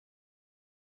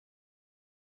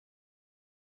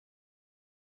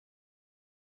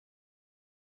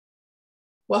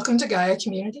Welcome to Gaia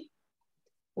community.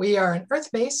 We are an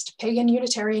earth-based pagan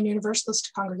Unitarian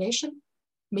Universalist congregation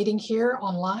meeting here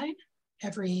online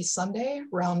every Sunday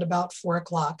around about 4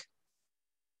 o'clock.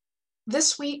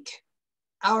 This week,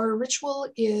 our ritual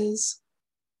is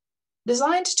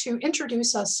designed to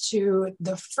introduce us to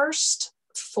the first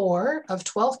 4 of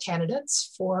 12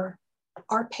 candidates for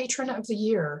our Patron of the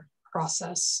Year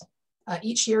process.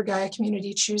 Each year, Gaia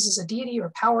community chooses a deity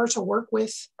or power to work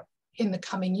with in the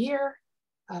coming year.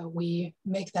 We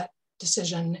make that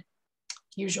decision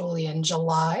usually in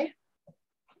July.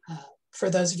 For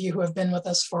those of you who have been with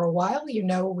us for a while, you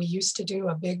know we used to do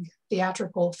a big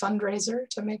theatrical fundraiser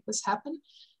to make this happen.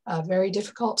 Very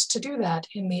difficult to do that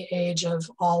in the age of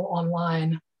all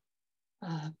online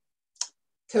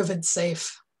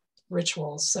COVID-safe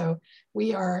rituals. So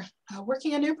we are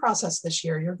working a new process this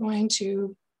year. You're going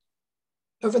to,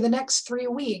 over the next 3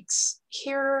 weeks,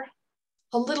 hear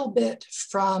a little bit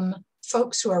from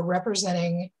folks who are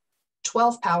representing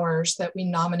 12 powers that we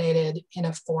nominated in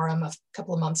a forum a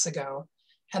couple of months ago.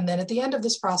 And then at the end of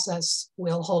this process,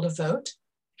 we'll hold a vote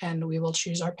and we will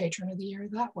choose our Patron of the Year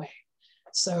that way.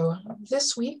 So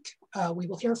this week, we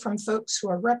will hear from folks who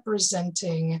are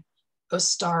representing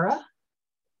Ostara,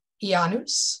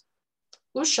 Janus,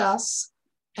 Ushas,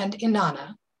 and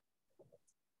Inanna.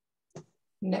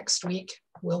 Next week,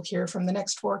 we'll hear from the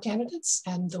next 4 candidates,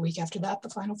 and the week after that, the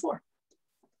final 4.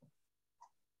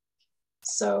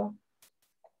 So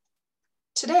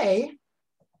today,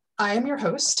 I am your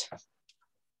host,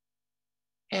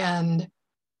 and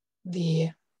the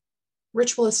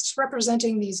ritualists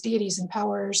representing these deities and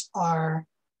powers are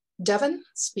Devin,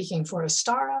 speaking for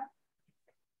Ostara,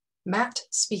 Matt,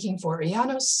 speaking for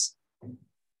Janus,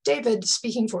 David,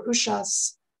 speaking for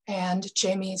Ushas, and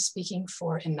Jamie, speaking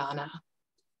for Inanna.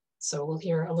 So we'll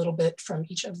hear a little bit from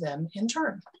each of them in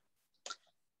turn.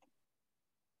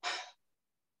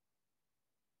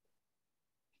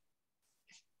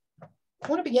 I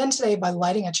want to begin today by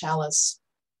lighting a chalice.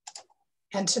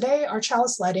 And today our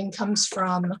chalice lighting comes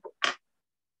from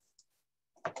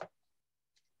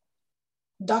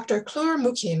Dr. Khlur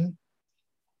Mukhim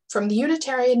from the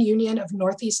Unitarian Union of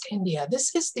Northeast India.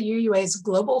 This is the UUA's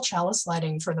global chalice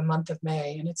lighting for the month of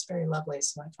May, and it's very lovely,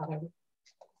 so I thought I would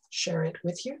share it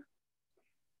with you.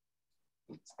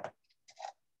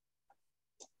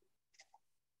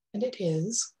 And it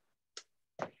is: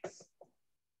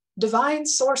 divine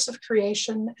source of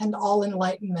creation and all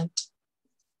enlightenment.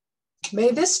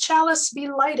 May this chalice be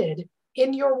lighted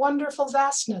in your wonderful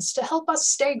vastness to help us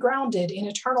stay grounded in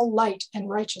eternal light and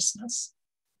righteousness.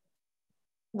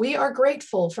 We are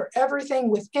grateful for everything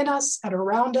within us and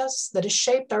around us that has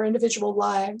shaped our individual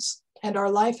lives and our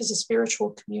life as a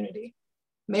spiritual community.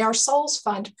 May our souls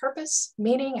find purpose,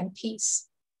 meaning, and peace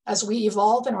as we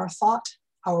evolve in our thought,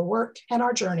 our work, and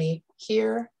our journey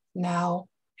here, now,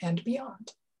 and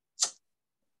beyond.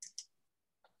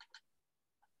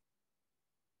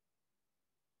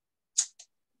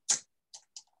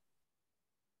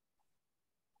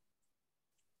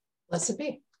 Blessed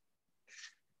be.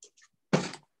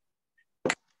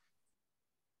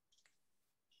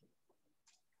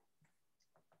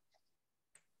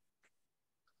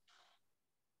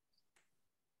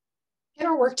 In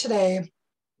our work today,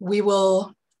 we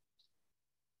will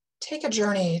take a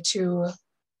journey to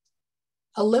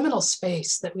a liminal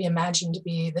space that we imagine to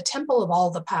be the temple of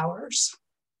all the powers.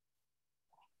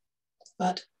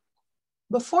 But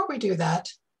before we do that,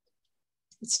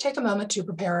 let's take a moment to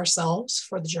prepare ourselves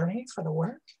for the journey, for the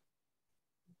work.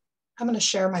 I'm going to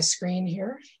share my screen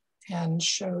here and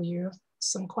show you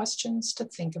some questions to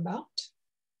think about.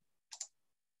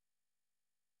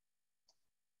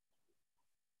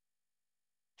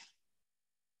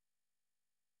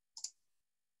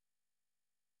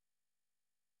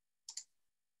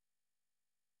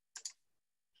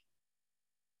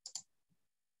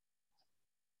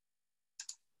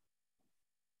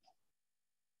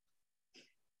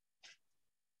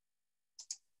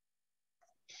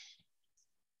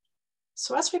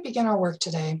 So as we begin our work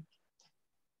today,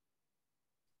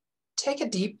 take a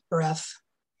deep breath.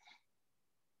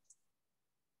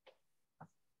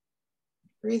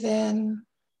 Breathe in,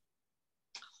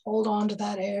 hold on to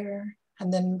that air,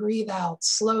 and then breathe out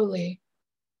slowly,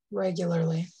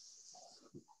 regularly.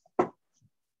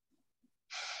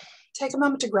 Take a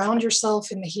moment to ground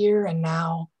yourself in the here and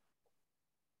now,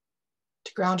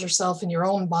 to ground yourself in your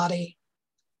own body,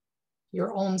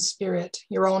 your own spirit,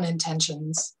 your own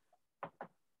intentions.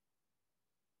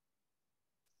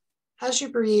 As you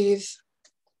breathe,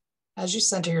 as you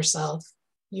center yourself,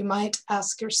 you might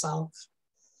ask yourself,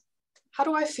 how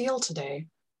do I feel today?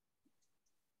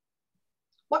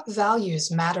 What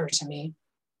values matter to me?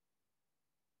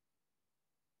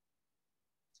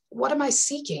 What am I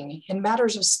seeking in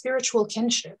matters of spiritual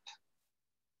kinship?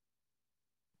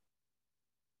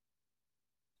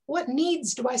 What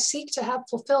needs do I seek to have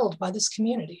fulfilled by this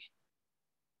community?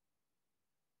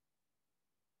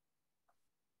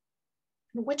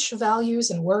 And which values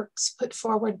and works put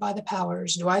forward by the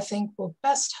powers do I think will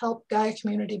best help Gaia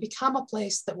community become a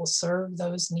place that will serve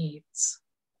those needs?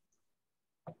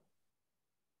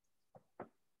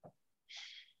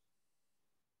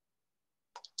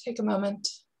 Take a moment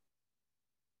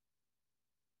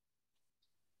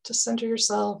to center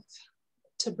yourself,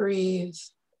 to breathe,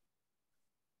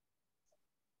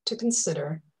 to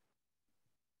consider.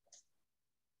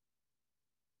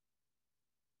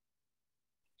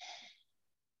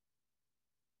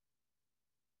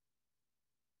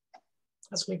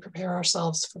 As we prepare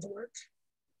ourselves for the work.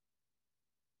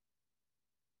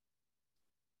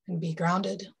 And be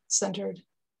grounded, centered,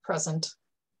 present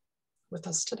with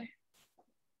us today.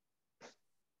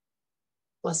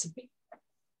 Blessed be.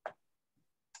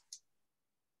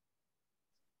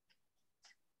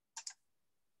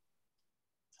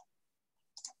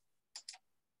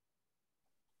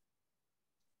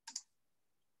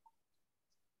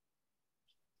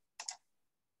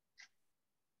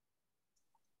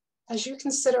 As you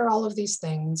consider all of these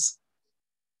things,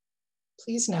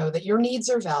 please know that your needs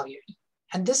are valued.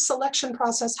 And this selection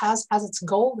process has as its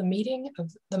goal the meeting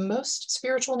of the most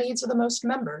spiritual needs of the most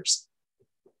members.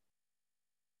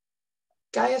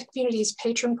 Gaia Community's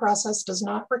patron process does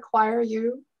not require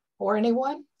you or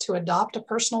anyone to adopt a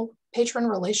personal patron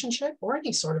relationship or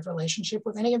any sort of relationship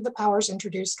with any of the powers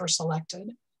introduced or selected.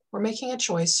 We're making a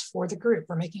choice for the group.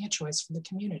 We're making a choice for the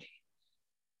community.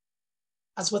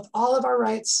 As with all of our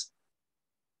rights,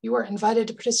 you are invited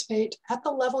to participate at the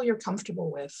level you're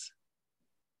comfortable with.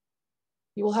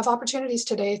 You will have opportunities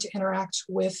today to interact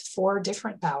with 4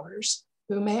 different powers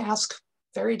who may ask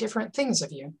very different things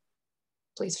of you.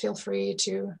 Please feel free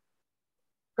to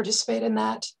participate in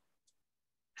that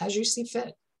as you see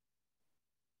fit.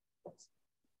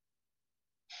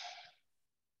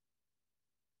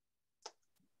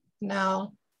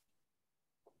 Now,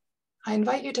 I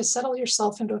invite you to settle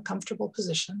yourself into a comfortable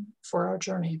position for our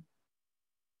journey.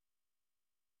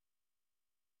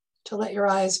 To let your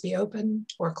eyes be open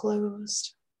or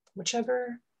closed,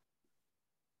 whichever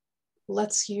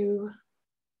lets you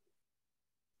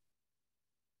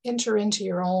enter into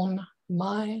your own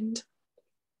mind,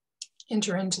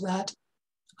 enter into that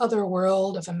other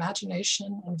world of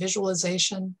imagination and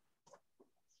visualization.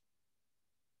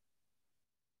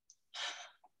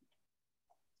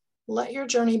 Let your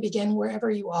journey begin wherever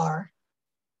you are.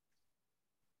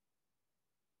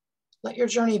 Let your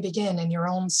journey begin in your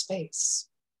own space.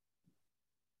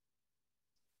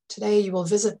 Today you will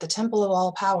visit the Temple of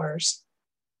All Powers.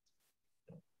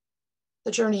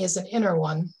 The journey is an inner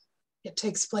one. It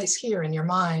takes place here in your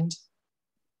mind.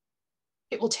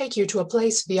 It will take you to a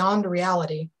place beyond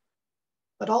reality,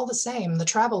 but all the same, the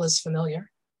travel is familiar.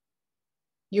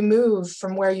 You move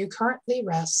from where you currently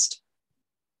rest,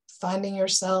 finding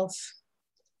yourself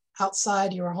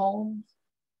outside your home,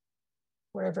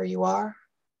 wherever you are,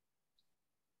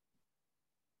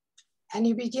 and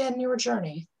you begin your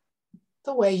journey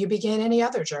the way you begin any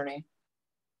other journey.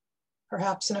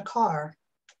 Perhaps in a car.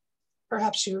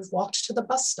 Perhaps you've walked to the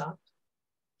bus stop,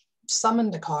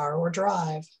 summoned a car or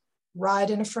drive, ride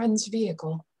in a friend's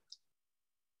vehicle.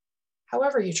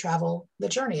 However you travel, the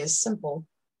journey is simple.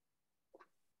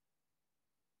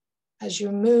 As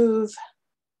you move,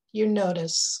 you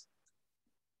notice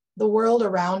the world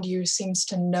around you seems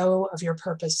to know of your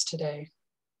purpose today,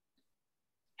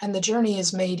 and the journey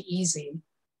is made easy.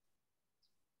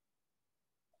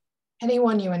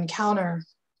 Anyone you encounter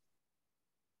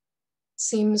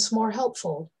seems more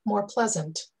helpful, more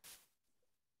pleasant.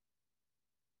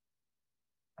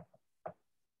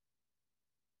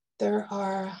 There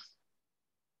are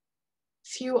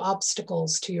few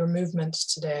obstacles to your movement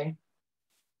today.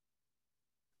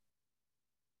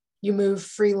 You move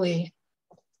freely,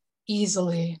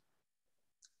 easily,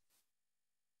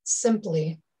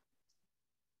 simply,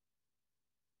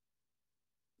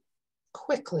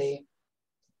 quickly,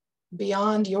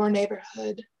 beyond your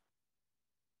neighborhood,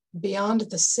 beyond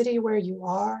the city where you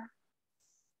are,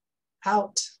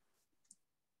 out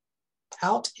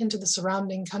into the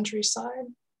surrounding countryside.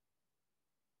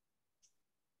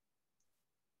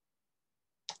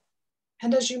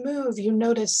 And as you move, you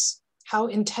notice how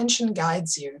intention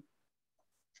guides you.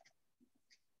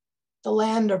 The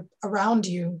land around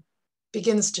you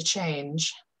begins to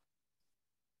change.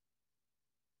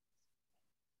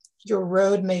 Your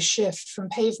road may shift from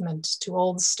pavement to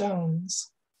old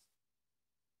stones.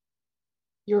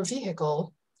 Your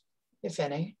vehicle, if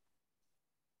any,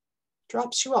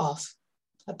 drops you off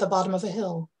at the bottom of a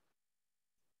hill.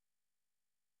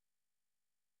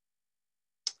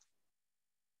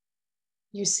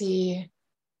 You see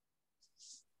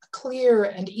a clear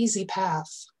and easy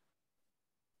path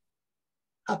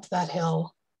up that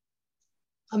hill,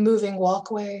 a moving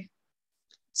walkway,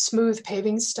 smooth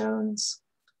paving stones,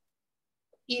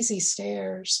 easy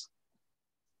stairs.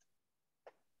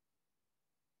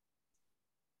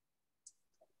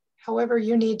 However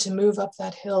you need to move up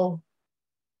that hill,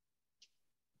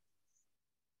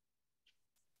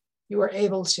 you are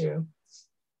able to.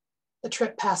 The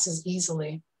trip passes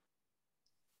easily.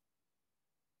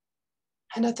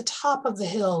 And at the top of the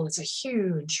hill is a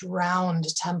huge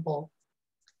round temple.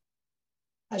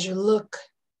 As you look,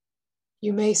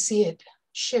 you may see it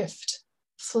shift,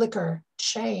 flicker,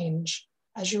 change.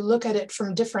 As you look at it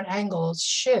from different angles,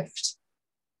 shift,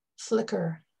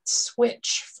 flicker,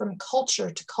 switch from culture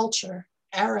to culture,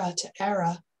 era to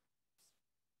era.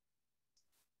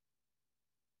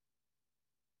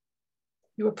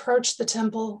 You approach the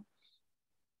temple,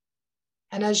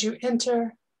 and as you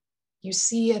enter, you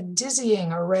see a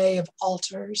dizzying array of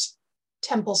altars,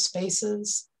 temple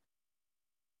spaces,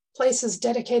 places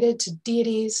dedicated to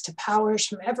deities, to powers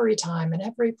from every time and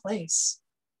every place.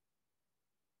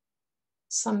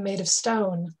 Some made of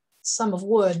stone, some of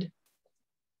wood,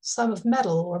 some of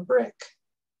metal or brick,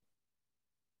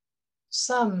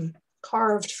 some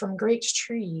carved from great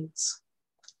trees,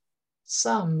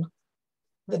 some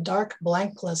the dark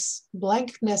blankness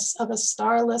of a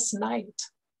starless night.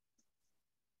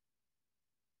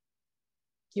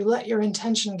 You let your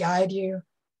intention guide you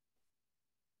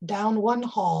down one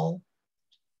hall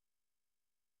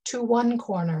to one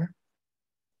corner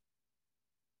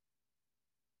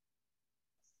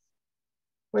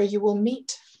where you will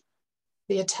meet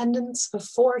the attendants of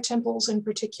 4 temples in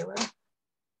particular.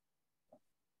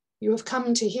 You have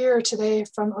come to hear today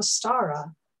from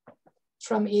Ostara,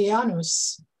 from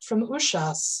Janus, from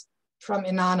Ushas, from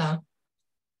Inanna.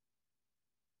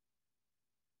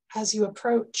 As you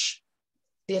approach,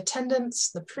 the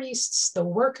attendants, the priests, the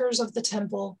workers of the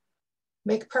temple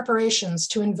make preparations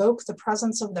to invoke the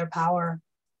presence of their power,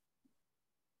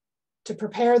 to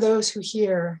prepare those who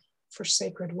hear for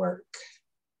sacred work.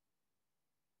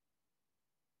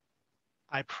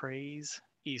 I praise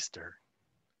Easter,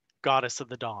 goddess of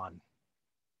the dawn.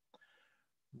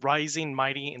 Rising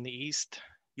mighty in the east,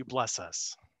 you bless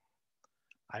us.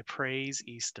 I praise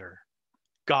Easter,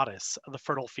 goddess of the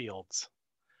fertile fields.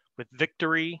 With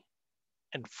victory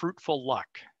and fruitful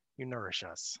luck, you nourish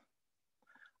us.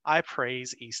 I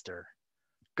praise Easter,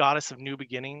 goddess of new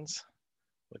beginnings.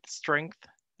 With strength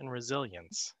and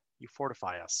resilience, you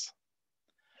fortify us.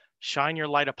 Shine your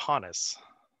light upon us,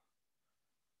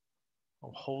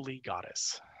 O holy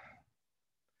goddess.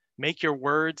 Make your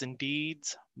words and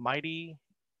deeds mighty.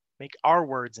 Make our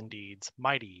words and deeds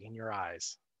mighty in your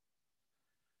eyes.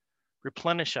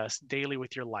 Replenish us daily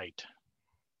with your light.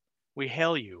 We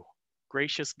hail you,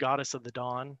 gracious goddess of the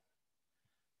dawn.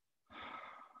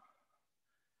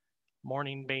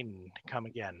 Morning maiden, come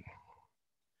again.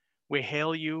 We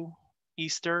hail you,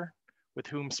 Easter, with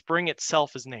whom spring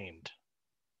itself is named.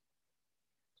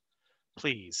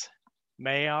 Please,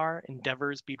 may our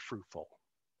endeavors be fruitful.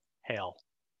 Hail.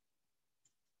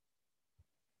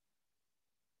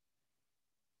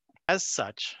 As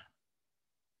such,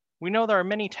 we know there are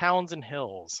many towns and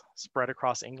hills spread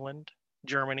across England,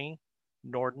 Germany,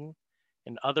 Norden,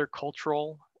 and other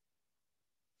cultural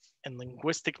and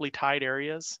linguistically tied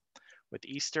areas with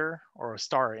Easter or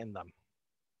Ostara in them.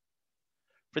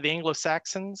 For the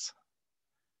Anglo-Saxons,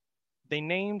 they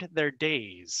named their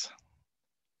days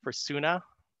for Suna,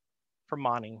 for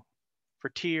Mani, for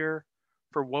Tyr,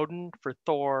 for Woden, for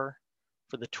Thor,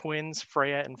 for the twins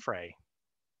Freya and Frey.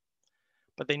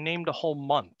 But they named a whole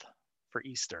month for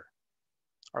Easter,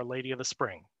 Our Lady of the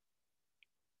Spring.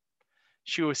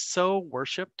 She was so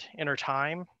worshipped in her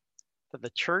time that the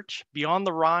church beyond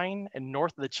the Rhine and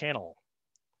north of the Channel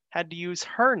had to use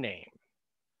her name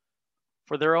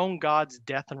for their own god's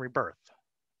death and rebirth.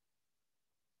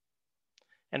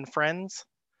 And friends,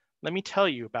 let me tell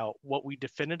you about what we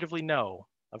definitively know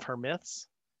of her myths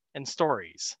and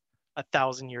stories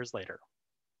 1,000 years later.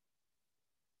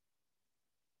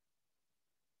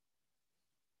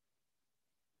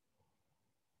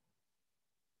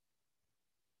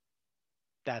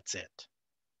 That's it.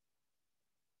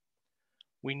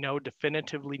 We know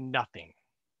definitively nothing.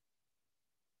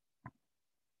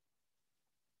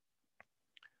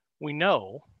 We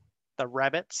know that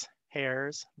rabbits,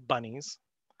 hares, bunnies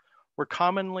were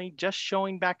commonly just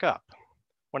showing back up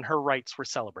when her rites were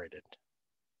celebrated.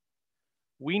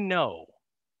 We know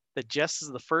that just as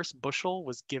the first bushel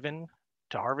was given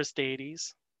to harvest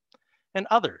deities, and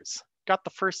others got the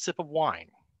first sip of wine,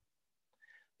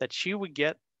 that she would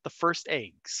get the first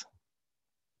eggs,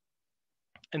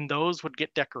 and those would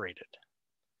get decorated,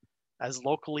 as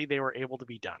locally they were able to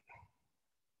be done.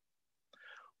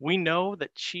 We know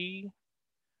that she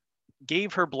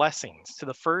gave her blessings to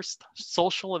the first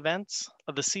social events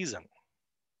of the season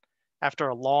after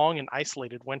a long and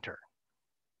isolated winter,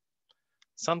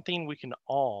 something we can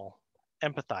all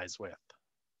empathize with.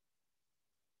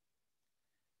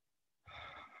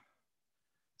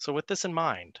 So with this in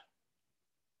mind,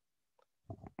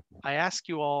 I ask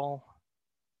you all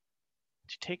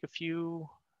to take a few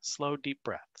slow, deep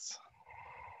breaths.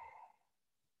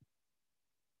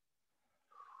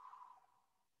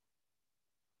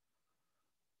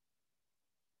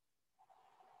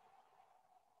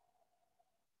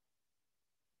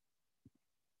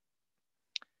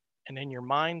 And in your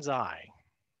mind's eye,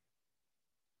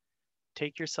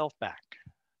 take yourself back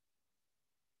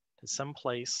to some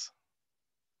place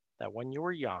that when you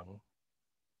were young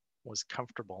was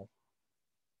comfortable,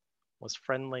 was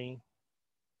friendly,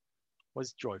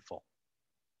 was joyful.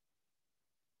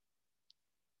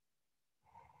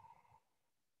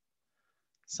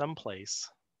 Some place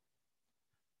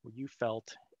where you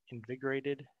felt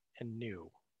invigorated and new.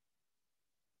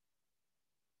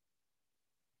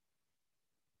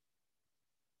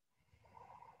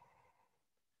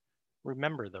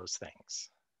 Remember those things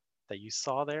that you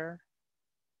saw there,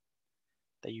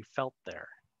 that you felt there.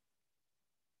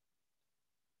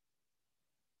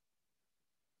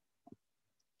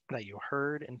 That you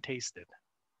heard and tasted.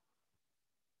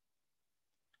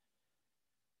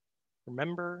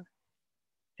 Remember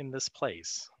in this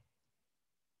place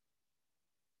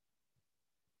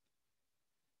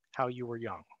how you were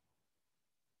young.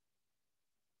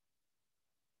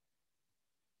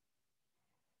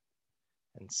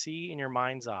 And see in your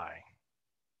mind's eye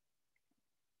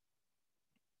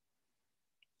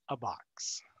a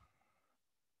box,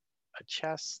 a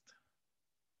chest,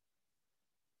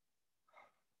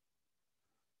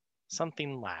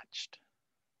 something latched,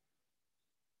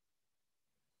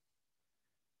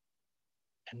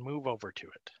 and move over to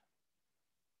it.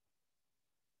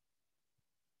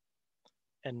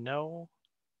 And know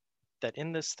that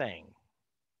in this thing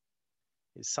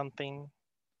is something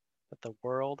that the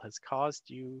world has caused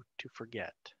you to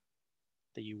forget,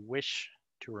 that you wish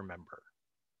to remember.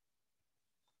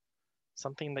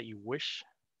 Something that you wish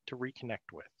to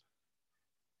reconnect with.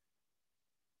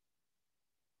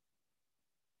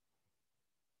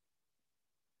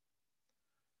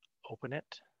 Open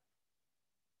it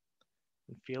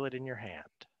and feel it in your hand.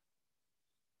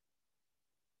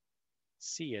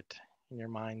 See it in your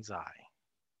mind's eye.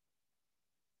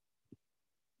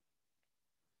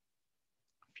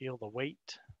 Feel the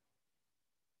weight.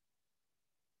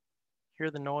 Hear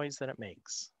the noise that it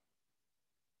makes.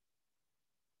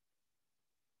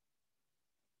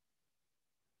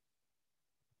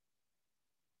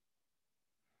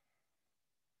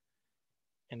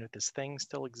 And if this thing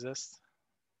still exists,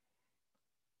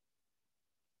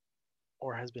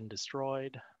 or has been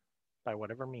destroyed by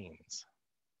whatever means,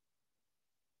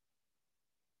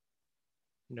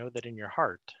 know that in your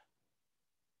heart,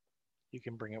 you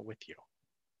can bring it with you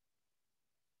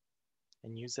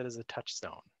and use it as a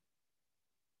touchstone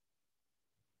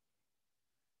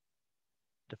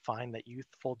to find that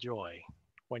youthful joy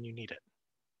when you need it.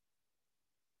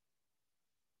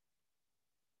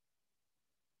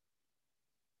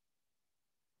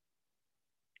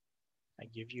 I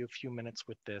give you a few minutes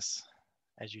with this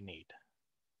as you need.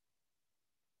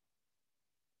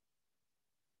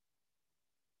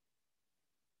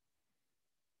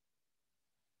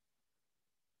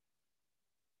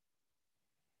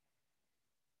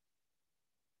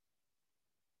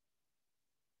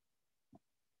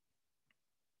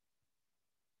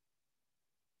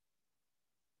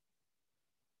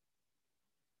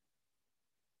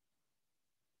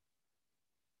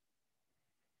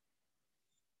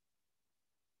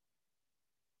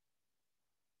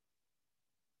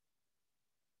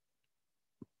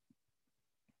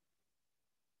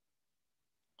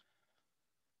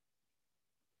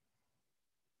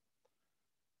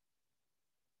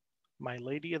 My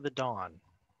Lady of the Dawn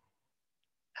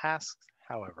asks,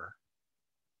 however,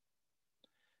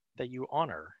 that you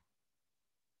honor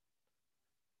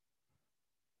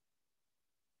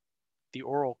the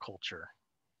oral culture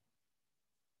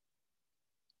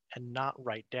and not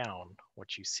write down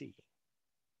what you see.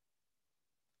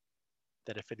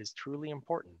 That if it is truly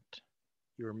important,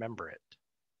 you remember it.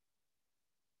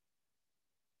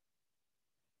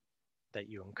 That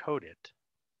you encode it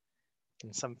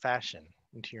in some fashion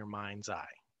into your mind's eye.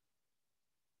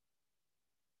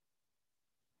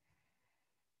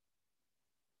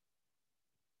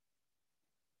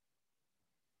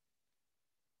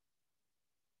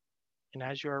 And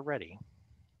as you are ready,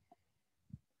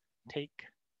 take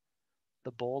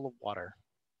the bowl of water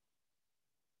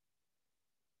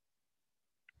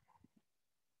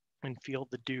and feel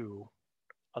the dew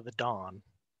of the dawn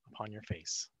upon your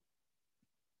face.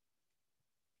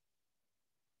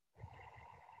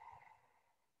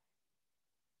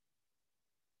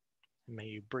 And may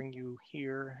you bring you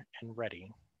here and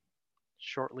ready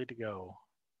shortly to go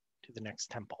to the next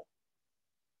temple.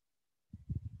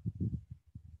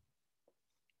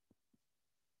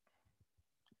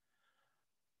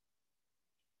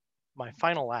 My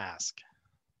final ask,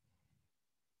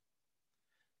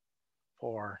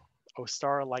 for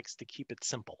Ostara likes to keep it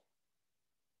simple,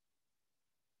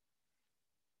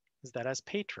 is that as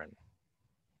patron,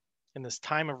 in this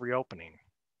time of reopening,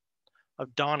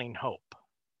 of dawning hope,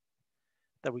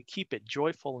 that we keep it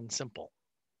joyful and simple,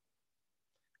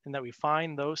 and that we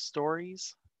find those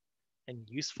stories and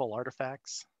useful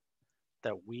artifacts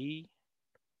that we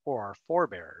or our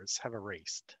forebears have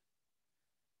erased,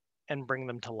 and bring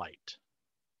them to light,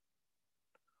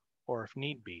 or if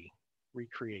need be,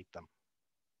 recreate them.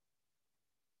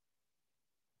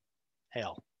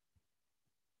 Hail.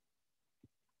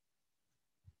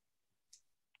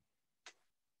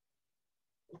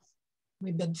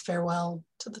 We bid farewell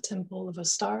to the temple of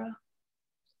Ostara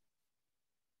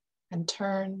and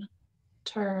turn,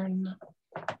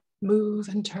 move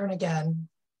and turn again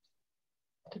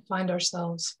to find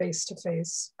ourselves face to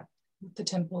face with the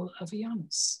temple of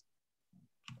Janus.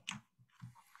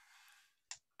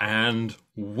 And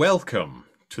welcome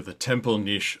to the temple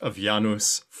niche of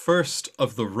Janus, first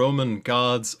of the Roman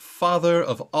gods, father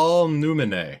of all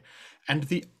numine, and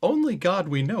the only god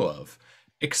we know of,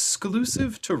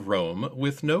 exclusive to Rome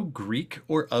with no Greek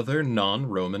or other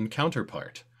non-Roman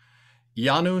counterpart.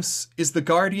 Janus is the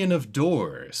guardian of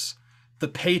doors, the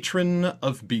patron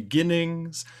of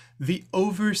beginnings, the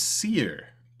overseer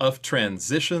of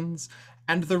transitions,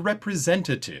 and the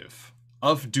representative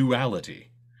of duality.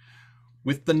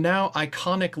 With the now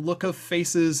iconic look of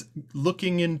faces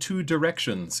looking in two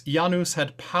directions, Janus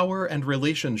had power and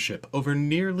relationship over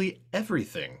nearly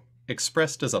everything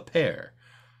expressed as a pair,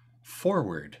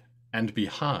 forward and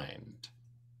behind,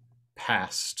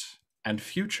 past and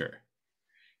future,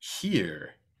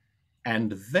 here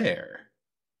and there,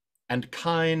 and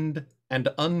kind and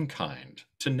unkind,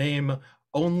 to name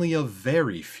only a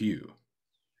very few.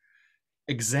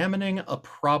 Examining a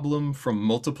problem from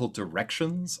multiple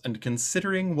directions and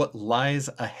considering what lies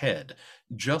ahead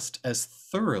just as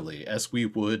thoroughly as we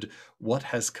would what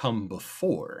has come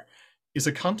before is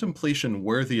a contemplation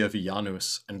worthy of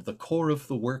Janus and the core of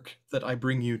the work that I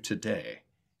bring you today.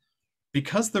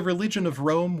 Because the religion of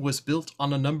Rome was built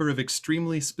on a number of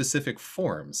extremely specific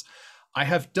forms, I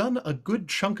have done a good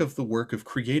chunk of the work of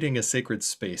creating a sacred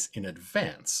space in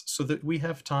advance so that we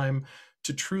have time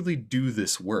to truly do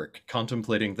this work,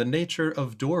 contemplating the nature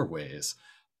of doorways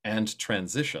and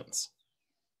transitions.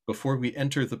 Before we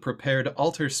enter the prepared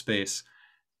altar space,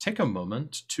 take a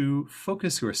moment to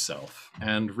focus yourself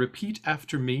and repeat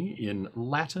after me in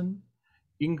Latin,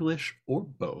 English, or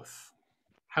both,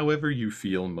 however you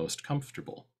feel most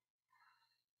comfortable.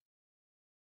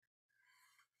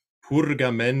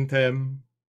 Purga mentem,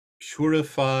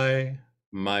 purify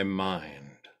my mind.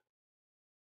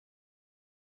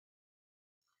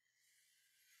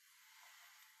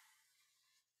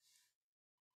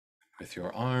 With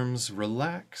your arms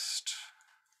relaxed,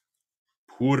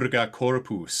 purga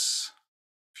corpus,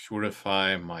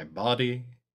 purify my body.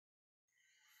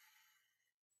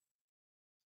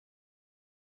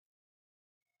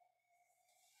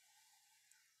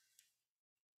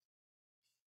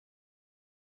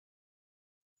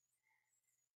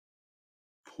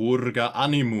 Purga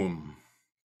animum,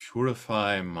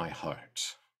 purify my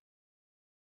heart.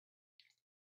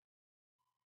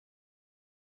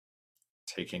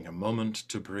 Taking a moment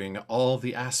to bring all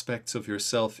the aspects of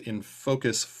yourself in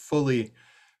focus fully,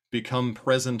 become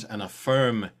present and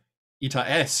affirm, ita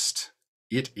est,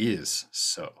 it is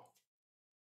so.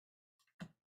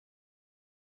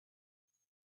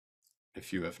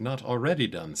 If you have not already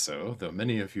done so, though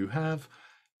many of you have,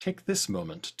 take this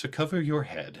moment to cover your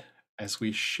head as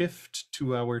we shift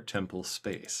to our temple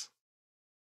space.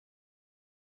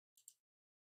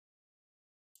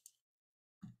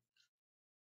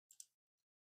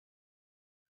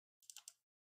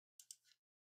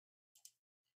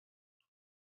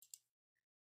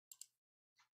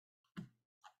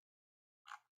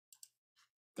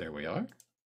 There we are.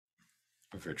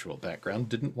 A virtual background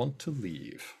didn't want to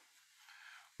leave.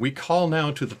 We call now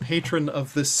to the patron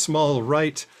of this small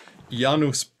rite,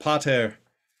 Janus Pater,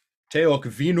 te hoc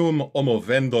vinum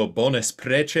omovendo bones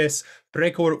preces,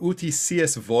 precor utis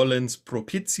sies volens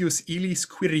propitius illis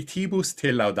quiritibus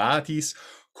te laudatis,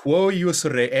 quo ius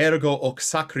reergo hoc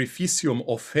sacrificium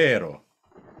offero.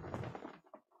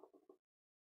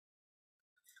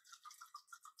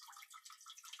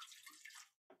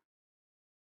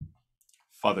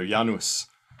 Father Janus,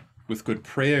 with good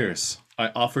prayers, I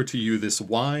offer to you this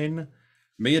wine.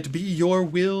 May it be your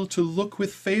will to look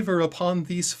with favor upon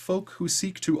these folk who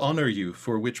seek to honor you,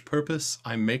 for which purpose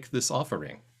I make this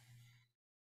offering.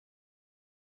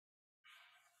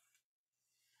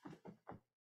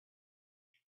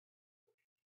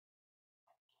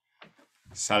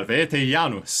 Salvete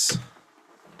Janus.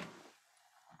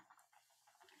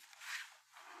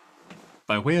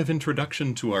 By way of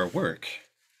introduction to our work,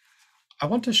 I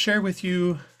want to share with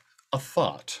you a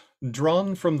thought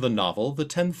drawn from the novel The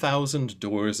 10,000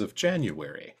 Doors of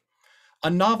January, a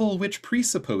novel which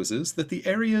presupposes that the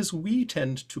areas we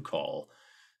tend to call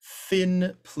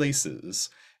thin places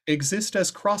exist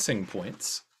as crossing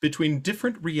points between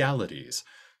different realities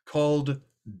called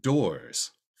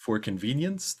doors. For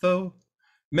convenience, though,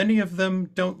 many of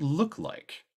them don't look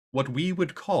like what we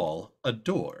would call a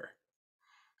door.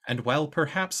 And while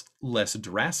perhaps less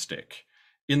drastic,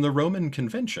 in the Roman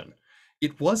convention,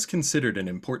 it was considered an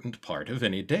important part of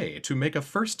any day to make a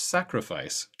first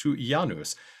sacrifice to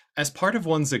Janus as part of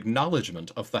one's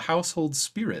acknowledgement of the household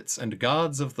spirits and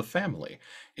gods of the family,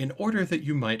 in order that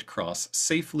you might cross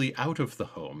safely out of the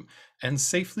home and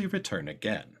safely return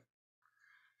again.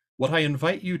 What I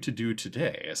invite you to do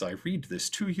today as I read this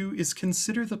to you is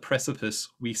consider the precipice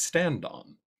we stand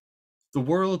on. The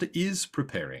world is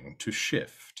preparing to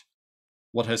shift.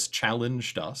 What has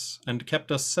challenged us and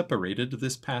kept us separated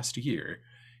this past year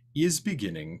is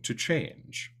beginning to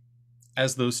change.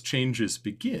 As those changes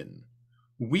begin,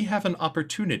 we have an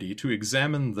opportunity to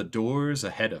examine the doors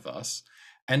ahead of us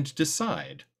and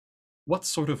decide what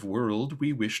sort of world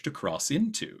we wish to cross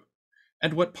into,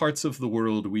 and what parts of the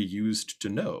world we used to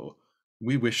know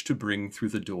we wish to bring through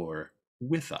the door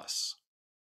with us.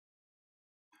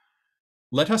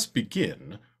 Let us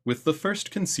begin with the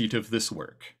first conceit of this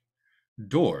work.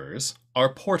 Doors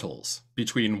are portals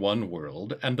between one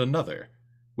world and another,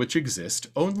 which exist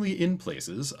only in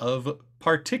places of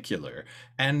particular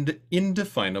and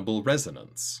indefinable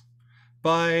resonance.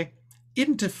 By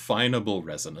indefinable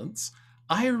resonance,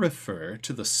 I refer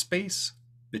to the space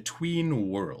between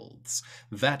worlds,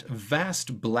 that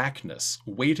vast blackness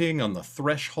waiting on the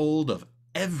threshold of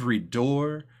every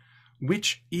door,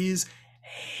 which is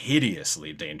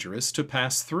hideously dangerous to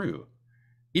pass through.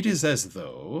 It is as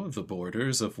though the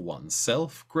borders of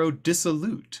oneself grow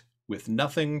dissolute, with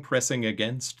nothing pressing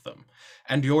against them,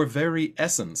 and your very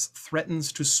essence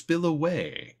threatens to spill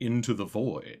away into the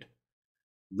void.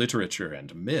 Literature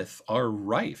and myth are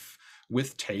rife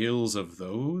with tales of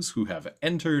those who have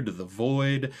entered the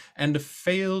void and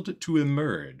failed to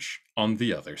emerge on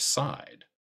the other side.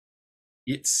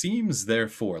 It seems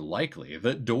therefore likely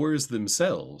that doors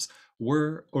themselves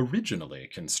were originally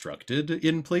constructed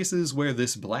in places where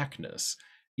this blackness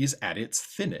is at its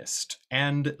thinnest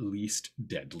and least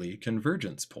deadly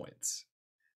convergence points,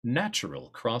 natural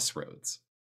crossroads.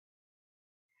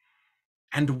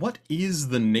 And what is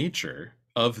the nature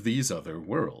of these other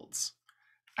worlds?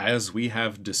 As we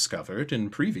have discovered in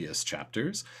previous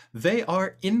chapters, they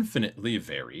are infinitely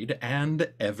varied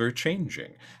and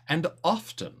ever-changing, and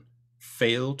often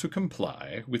fail to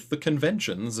comply with the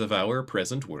conventions of our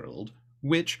present world,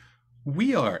 which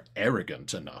we are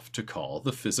arrogant enough to call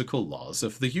the physical laws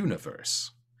of the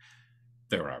universe.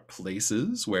 There are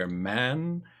places where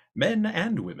men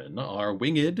and women are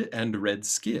winged and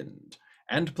red-skinned,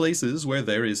 and places where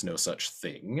there is no such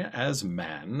thing as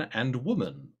man and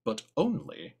woman, but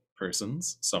only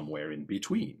persons somewhere in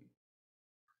between.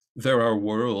 There are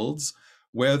worlds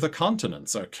where the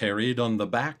continents are carried on the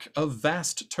back of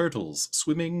vast turtles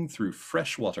swimming through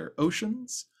freshwater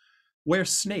oceans, where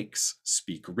snakes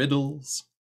speak riddles,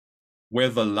 where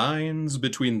the lines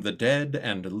between the dead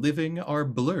and living are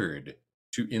blurred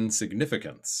to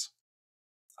insignificance.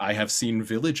 I have seen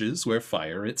villages where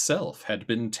fire itself had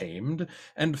been tamed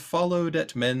and followed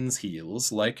at men's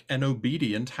heels like an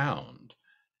obedient hound,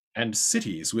 and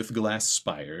cities with glass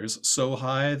spires so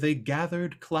high they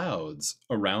gathered clouds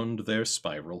around their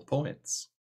spiral points.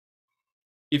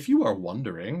 If you are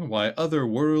wondering why other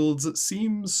worlds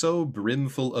seem so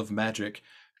brimful of magic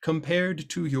compared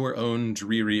to your own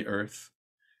dreary earth,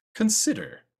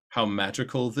 consider how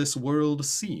magical this world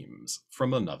seems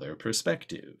from another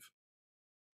perspective.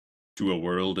 To a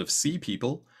world of sea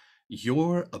people,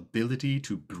 your ability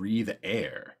to breathe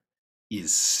air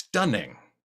is stunning.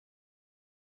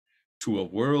 To a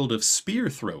world of spear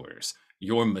throwers,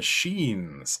 your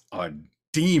machines are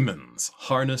demons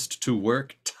harnessed to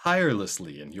work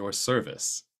tirelessly in your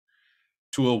service.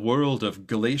 To a world of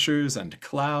glaciers and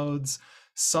clouds,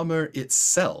 summer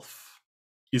itself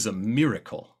is a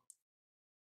miracle.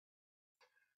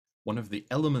 One of the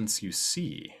elements you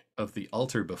see of the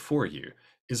altar before you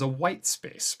is a white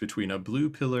space between a blue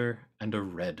pillar and a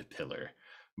red pillar.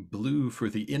 Blue for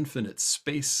the infinite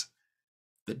space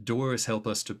that doors help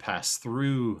us to pass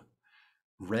through,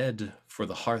 red for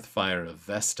the hearthfire of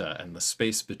Vesta and the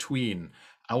space between,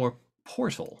 our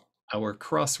portal, our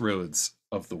crossroads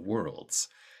of the worlds.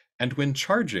 And when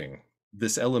charging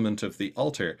this element of the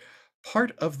altar,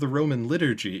 part of the Roman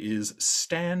liturgy is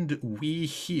 "Stand we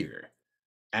here"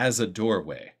 as a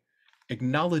doorway,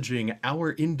 acknowledging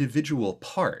our individual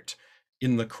part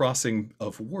in the crossing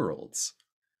of worlds.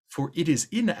 For it is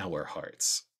in our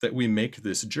hearts that we make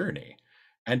this journey.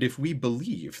 And if we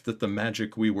believe that the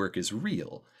magic we work is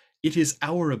real, it is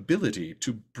our ability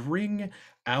to bring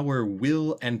our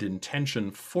will and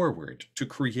intention forward to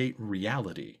create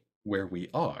reality where we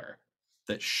are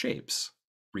that shapes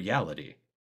reality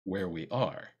where we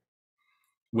are.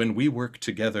 When we work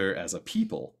together as a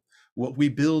people, what we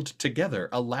build together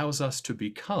allows us to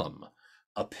become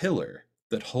a pillar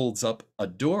that holds up a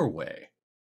doorway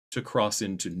to cross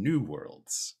into new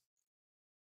worlds.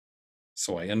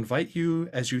 So I invite you,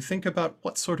 as you think about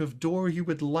what sort of door you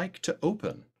would like to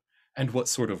open and what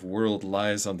sort of world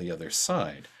lies on the other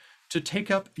side, to take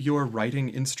up your writing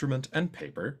instrument and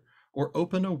paper, or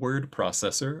open a word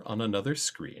processor on another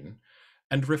screen,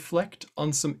 and reflect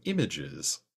on some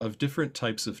images of different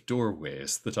types of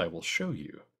doorways that I will show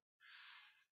you,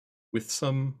 with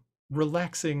some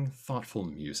relaxing, thoughtful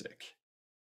music.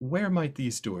 Where might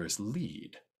these doors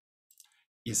lead?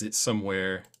 Is it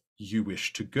somewhere you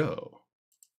wish to go?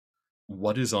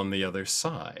 What is on the other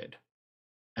side?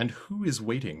 And who is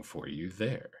waiting for you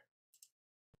there?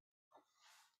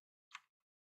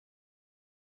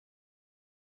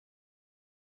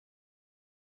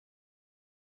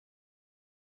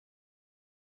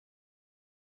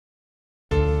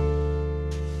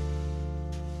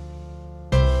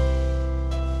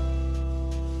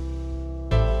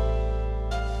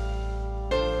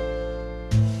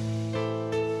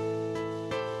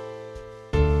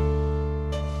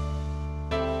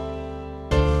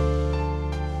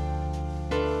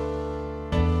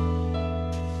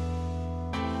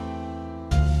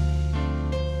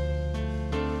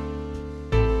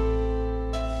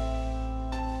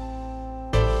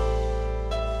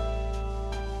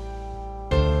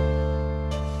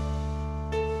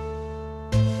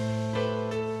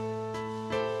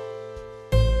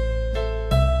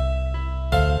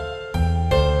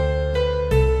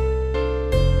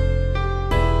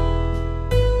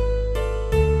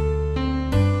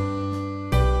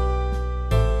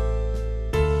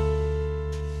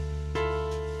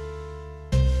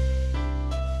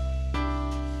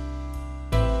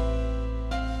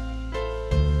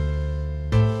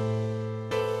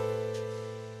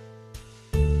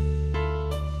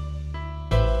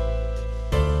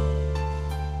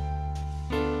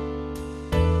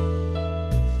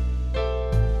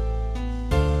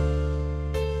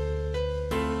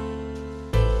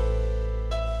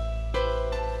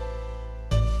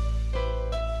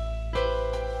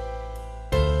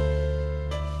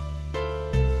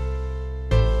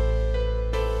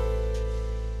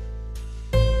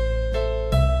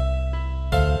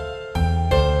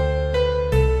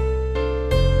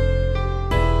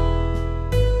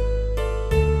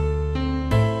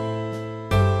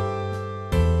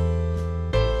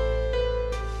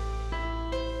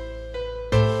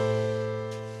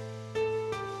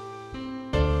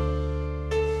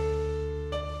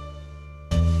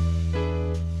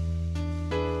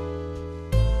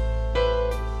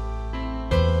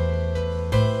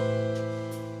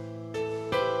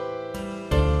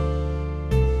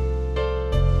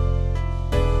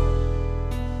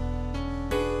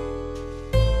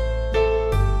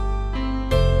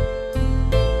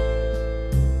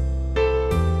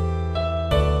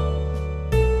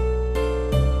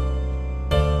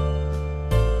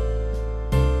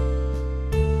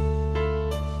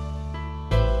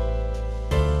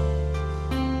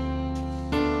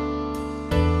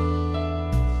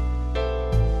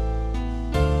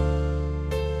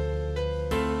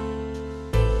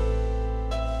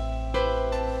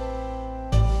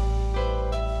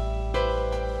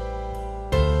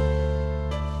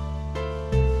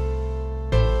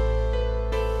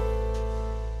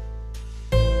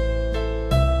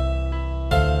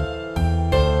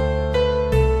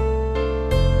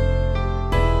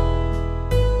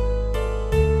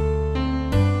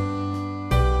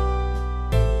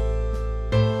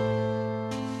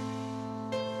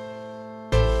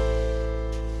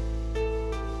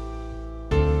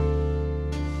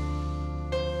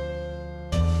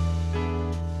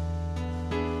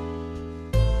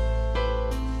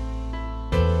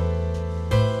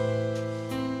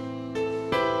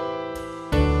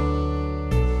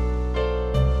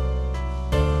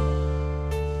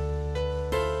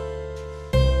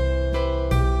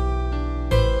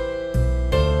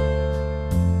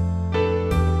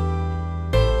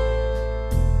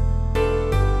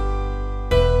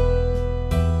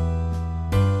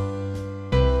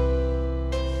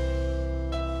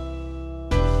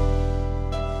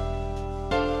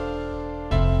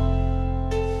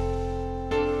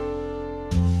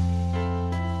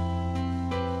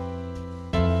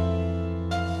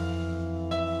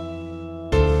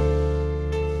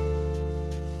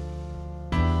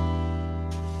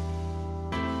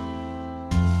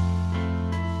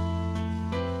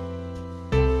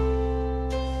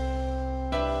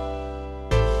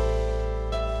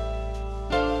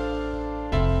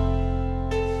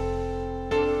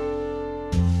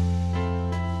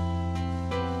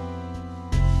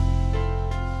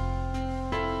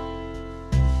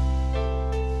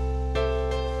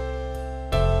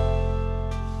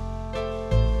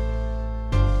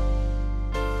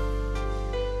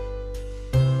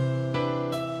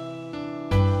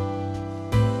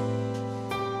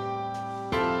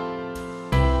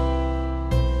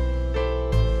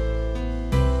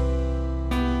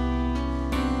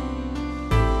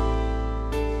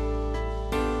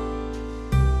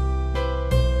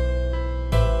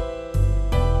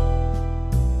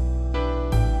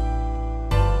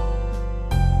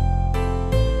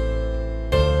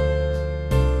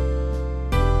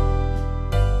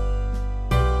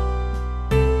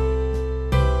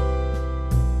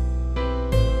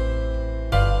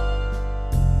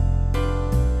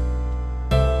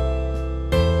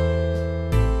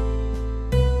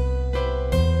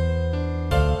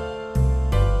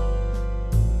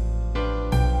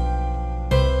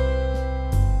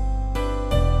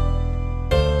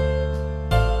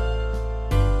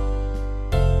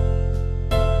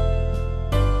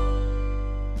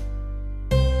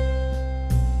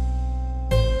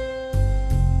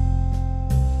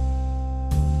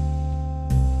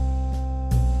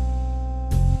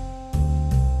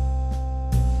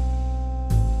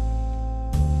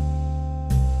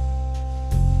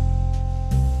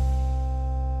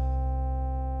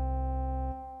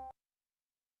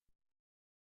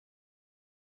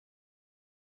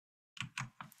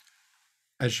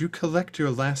 As you collect your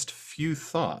last few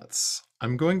thoughts,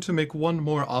 I'm going to make one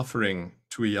more offering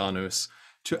to Janus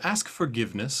to ask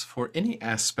forgiveness for any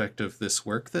aspect of this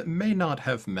work that may not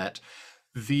have met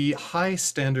the high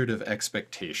standard of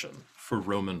expectation for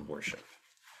Roman worship.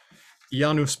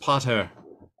 Janus Pater,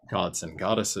 gods and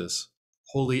goddesses,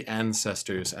 holy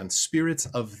ancestors and spirits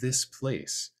of this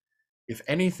place, if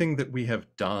anything that we have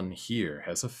done here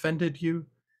has offended you,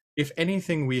 if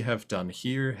anything we have done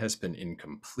here has been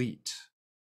incomplete,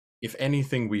 if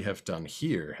anything we have done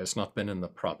here has not been in the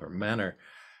proper manner,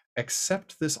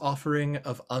 accept this offering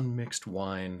of unmixed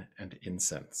wine and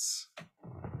incense.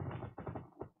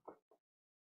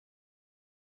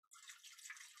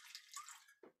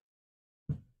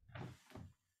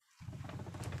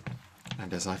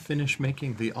 And as I finish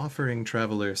making the offering,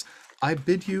 travelers, I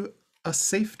bid you a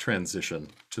safe transition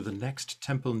to the next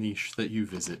temple niche that you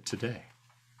visit today.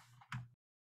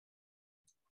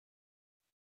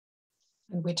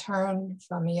 And we turn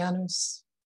from Janus,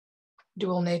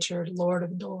 dual-natured Lord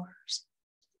of Doors,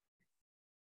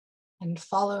 and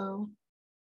follow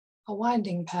a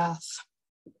winding path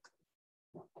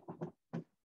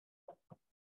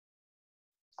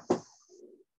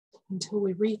until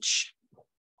we reach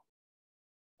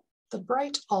the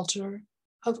bright altar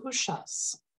of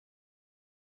Ushas.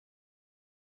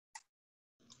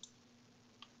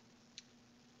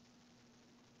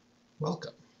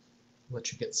 Welcome. I'll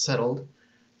let you get settled.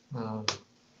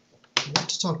 I'd like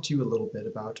to talk to you a little bit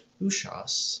about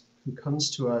Ushas, who comes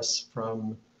to us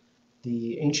from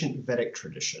the ancient Vedic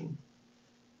tradition.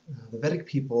 The Vedic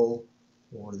people,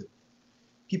 or the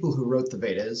people who wrote the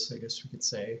Vedas, I guess we could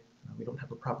say, we don't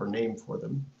have a proper name for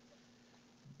them,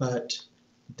 but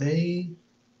they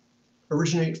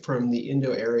originate from the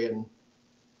Indo-Aryan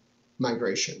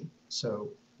migration. So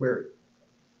where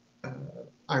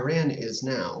Iran is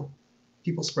now,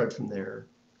 people spread from there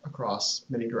across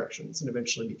many directions and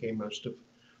eventually became most of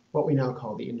what we now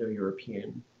call the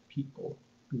Indo-European people,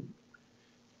 who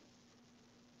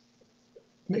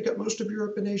make up most of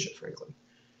Europe and Asia, frankly.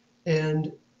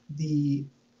 And the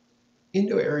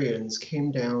Indo-Aryans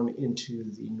came down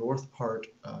into the north part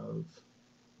of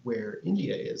where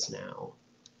India is now,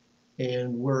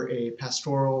 and were a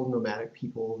pastoral nomadic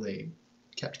people. They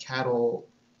kept cattle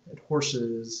and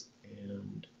horses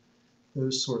and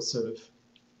those sorts of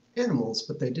animals,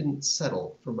 but they didn't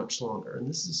settle for much longer. And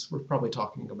this is, we're probably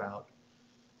talking about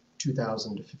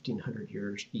 2000 to 1500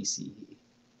 years BCE.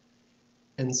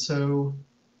 And so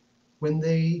when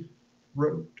they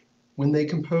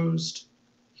composed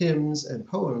hymns and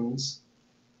poems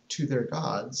to their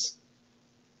gods,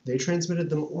 they transmitted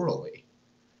them orally.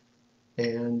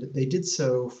 And they did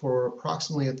so for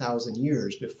approximately 1,000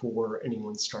 years before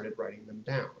anyone started writing them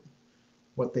down.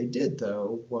 What they did,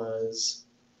 though, was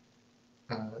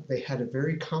they had a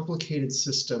very complicated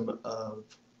system of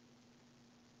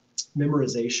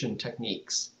memorization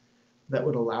techniques that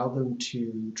would allow them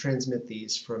to transmit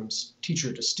these from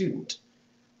teacher to student.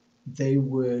 They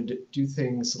would do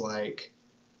things like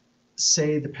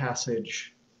say the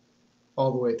passage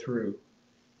all the way through,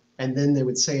 and then they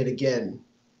would say it again,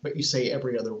 but you say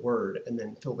every other word and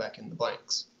then fill back in the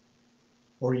blanks.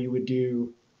 Or you would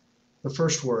do the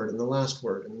first word and the last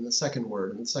word and then the second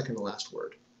word and the second to last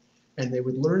word. And they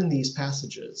would learn these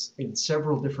passages in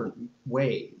several different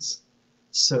ways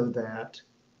so that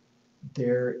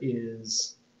there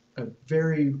is a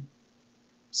very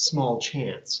small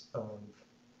chance of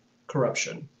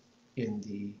corruption in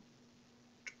the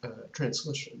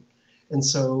translation. And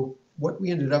so what we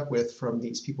ended up with from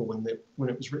these people when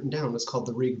it was written down was called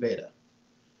the Rig Veda,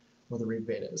 or the Rig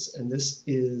Vedas. And this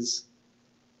is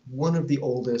one of the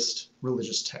oldest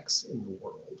religious texts in the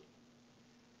world.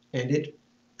 And it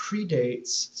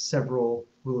predates several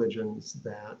religions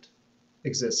that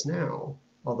exist now,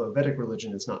 although Vedic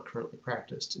religion is not currently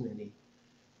practiced in any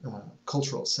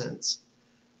cultural sense.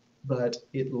 But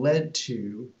it led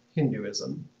to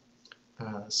Hinduism,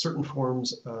 certain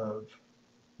forms of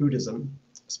Buddhism,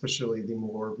 especially the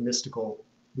more mystical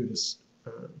Buddhist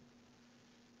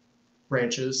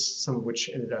branches, some of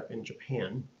which ended up in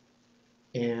Japan,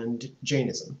 and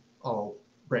Jainism all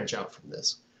branch out from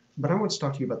this. But I want to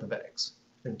talk to you about the Vedics,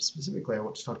 and specifically I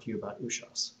want to talk to you about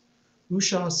Ushas.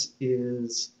 Ushas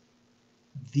is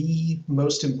the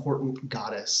most important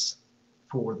goddess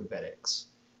for the Vedics.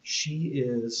 She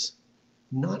is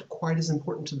not quite as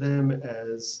important to them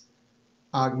as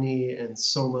Agni and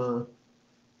Soma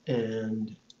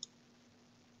and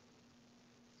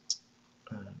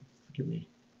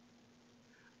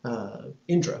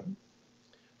Indra,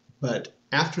 but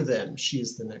after them she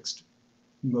is the next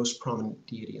most prominent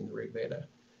deity in the Rig Veda.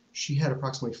 She had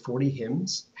approximately 40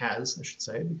 hymns, has, I should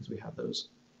say, because we have those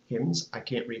hymns. I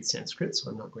can't read Sanskrit, so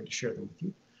I'm not going to share them with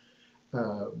you.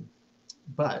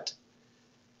 But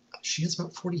she has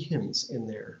about 40 hymns in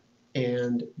there,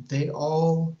 and they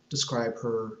all describe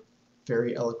her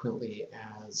very eloquently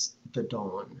as the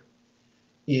dawn.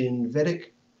 In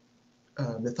Vedic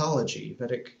mythology,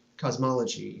 Vedic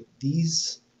cosmology,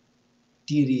 these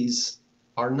deities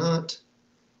are not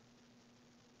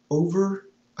over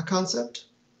a concept,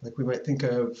 like we might think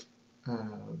of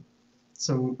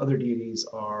some other deities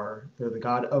they're the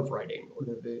god of writing, or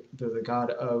they're the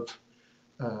god of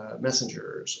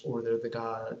messengers, or they're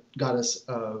the goddess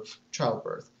of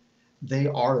childbirth. They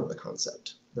are the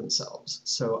concept themselves.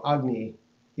 So Agni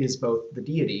is both the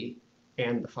deity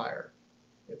and the fire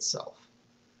itself.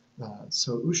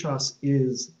 So Ushas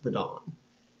is the dawn.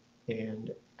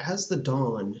 And as the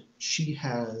dawn, she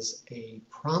has a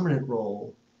prominent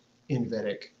role in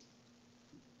Vedic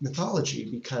mythology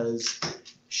because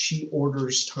she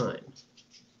orders time.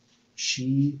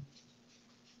 She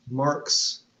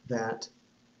marks that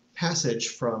passage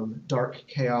from dark,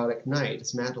 chaotic night,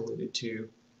 as Matt alluded to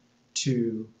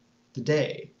the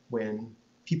day when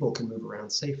people can move around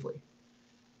safely.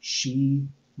 She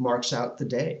marks out the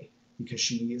day because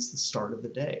she is the start of the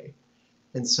day.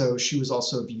 And so she was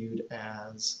also viewed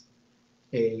as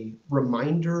a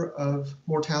reminder of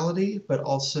mortality, but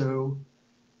also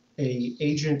an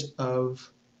agent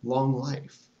of long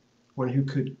life, one who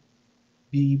could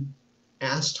be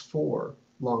asked for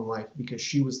long life because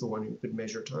she was the one who could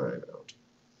measure time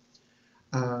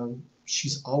out.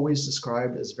 She's always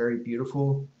described as very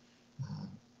beautiful.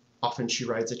 Often she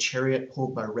rides a chariot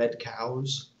pulled by red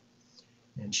cows,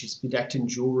 and she's bedecked in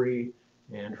jewelry,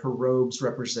 and her robes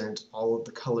represent all of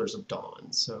the colors of dawn.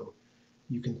 So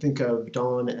you can think of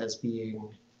dawn as being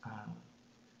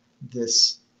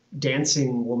this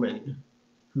dancing woman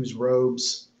whose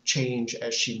robes change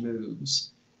as she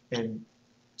moves and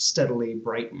steadily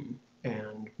brighten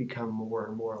and become more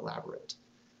and more elaborate.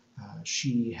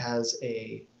 She has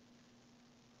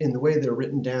in the way they're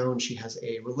written down, she has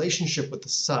a relationship with the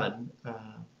sun,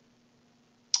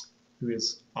 who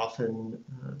is often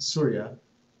Surya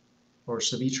or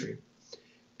Savitri,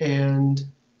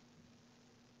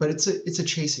 but it's a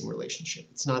chasing relationship.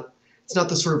 It's not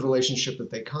the sort of relationship that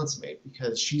they consummate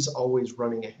because she's always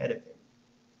running ahead of him,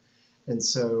 and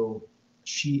so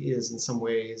she is in some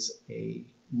ways a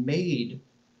maid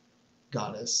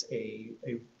goddess, I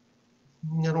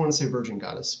don't want to say virgin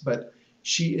goddess, but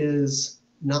she is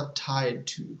not tied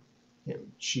to him.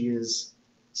 She is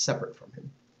separate from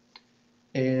him.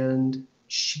 And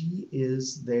she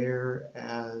is there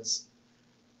as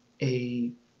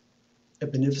a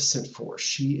beneficent force.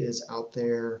 She is out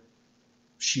there.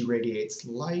 She radiates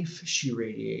life. She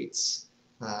radiates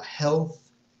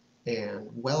health and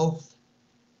wealth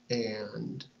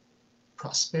and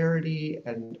prosperity.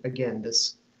 And again,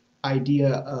 this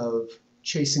idea of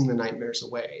chasing the nightmares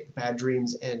away. The bad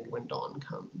dreams end when dawn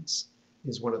comes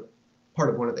is part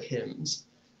of one of the hymns.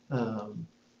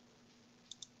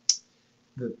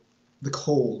 The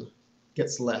cold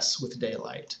gets less with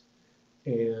daylight,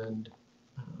 and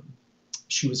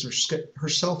she was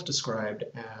herself described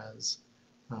as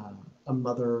a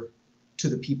mother to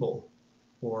the people,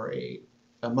 or a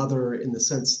mother in the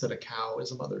sense that a cow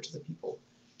is a mother to the people.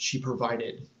 She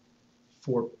provided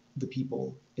for the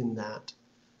people in that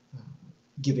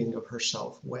giving of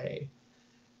herself way.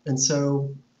 And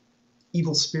so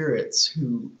evil spirits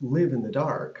who live in the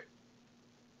dark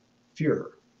fear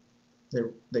her.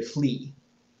 They flee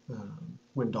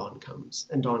when dawn comes,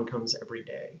 and dawn comes every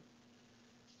day.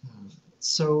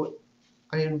 So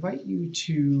I invite you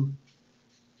to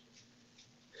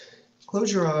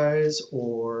close your eyes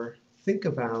or think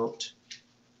about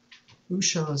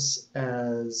Ushas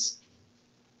as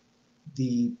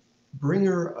the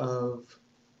bringer of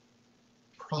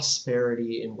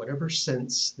prosperity in whatever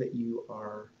sense that you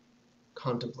are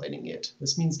contemplating it.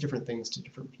 This means different things to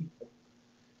different people.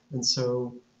 And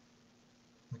so,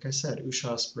 like I said,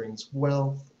 Ushas brings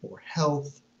wealth or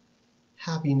health,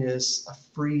 happiness, a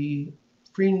freeness,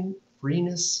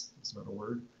 it's not a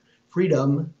word,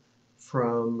 freedom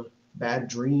from bad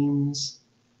dreams.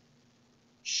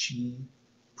 She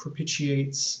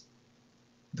propitiates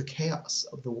the chaos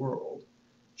of the world.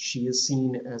 She is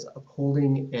seen as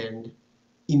upholding and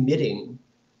emitting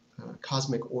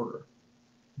cosmic order,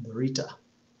 the Rita.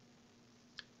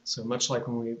 So much like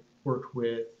when we work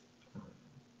with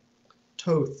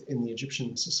Thoth in the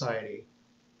Egyptian society,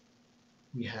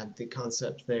 we had the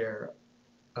concept there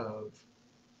of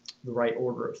the right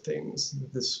order of things,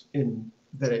 this in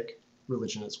Vedic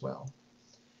religion as well.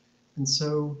 And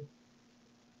so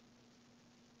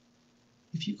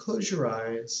if you close your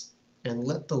eyes and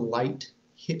let the light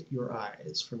hit your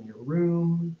eyes from your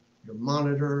room, your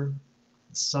monitor,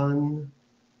 the sun,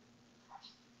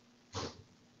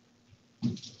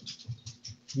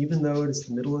 even though it is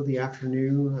the middle of the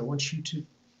afternoon, I want you to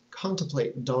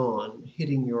contemplate dawn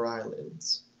hitting your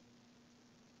eyelids,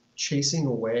 chasing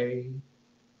away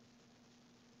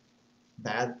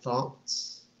bad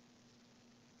thoughts,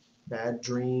 bad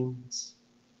dreams,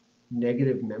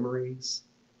 negative memories.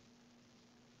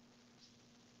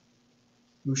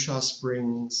 Ushas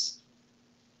brings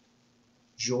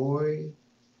joy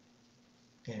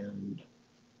and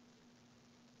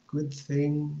good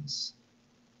things,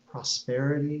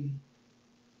 prosperity.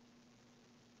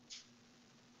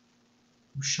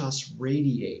 Ushas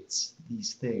radiates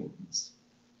these things,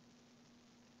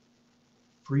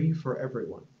 free for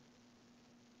everyone.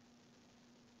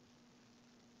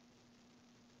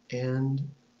 And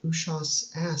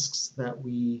Ushas asks that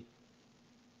we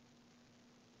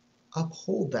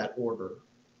uphold that order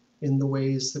in the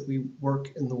ways that we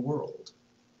work in the world,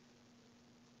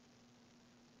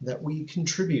 that we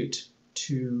contribute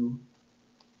to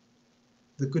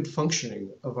the good functioning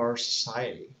of our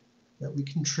society, that we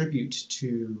contribute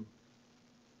to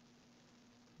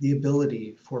the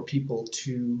ability for people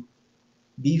to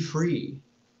be free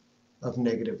of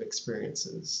negative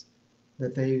experiences,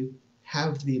 that they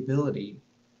have the ability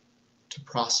to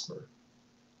prosper,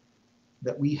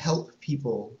 that we help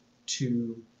people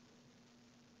to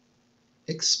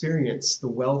experience the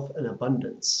wealth and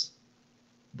abundance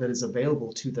that is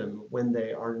available to them when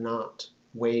they are not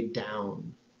weighed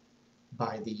down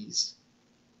by these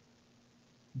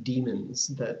demons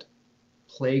that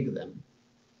plague them.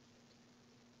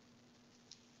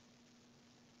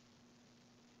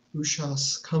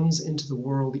 Ushas comes into the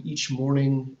world each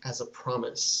morning as a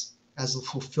promise, as a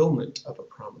fulfillment of a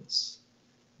promise,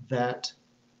 that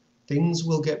things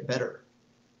will get better.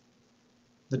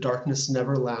 The darkness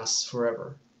never lasts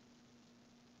forever.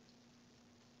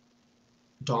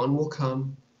 Dawn will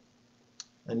come,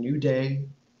 a new day,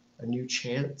 a new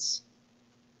chance,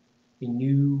 a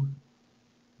new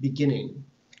beginning,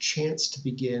 a chance to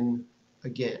begin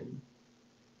again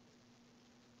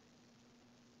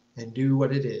and do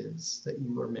what it is that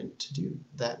you are meant to do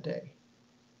that day.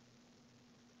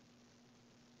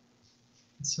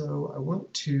 And so I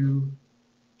want to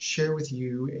share with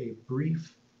you a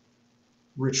brief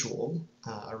ritual.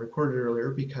 I recorded it earlier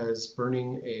because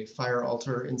burning a fire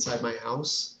altar inside my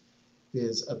house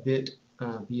is a bit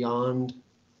beyond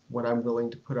what I'm willing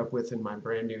to put up with in my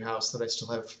brand new house that I still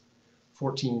have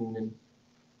 14 and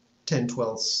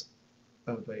 10/12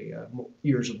 of a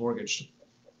years of mortgage to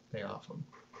pay off on.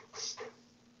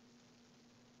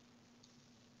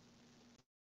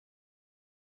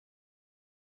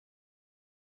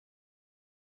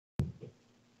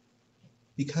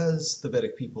 Because the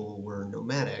Vedic people were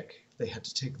nomadic, they had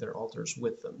to take their altars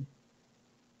with them.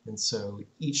 And so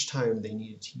each time they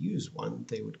needed to use one,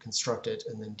 they would construct it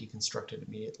and then deconstruct it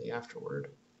immediately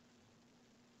afterward.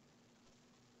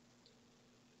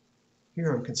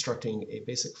 Here I'm constructing a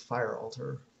basic fire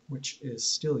altar, which is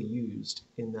still used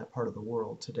in that part of the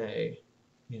world today,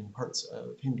 in parts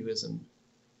of Hinduism.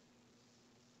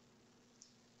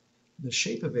 The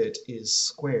shape of it is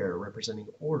square, representing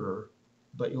order,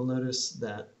 but you'll notice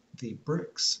that the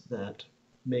bricks that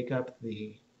make up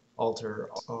the altar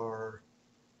are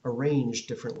arranged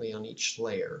differently on each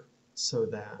layer, so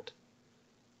that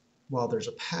while there's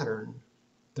a pattern,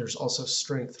 there's also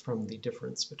strength from the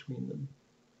difference between them.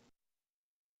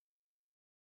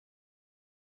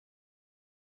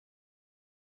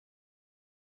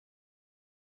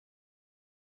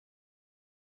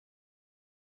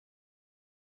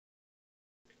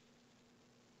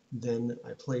 Then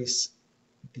I place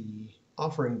the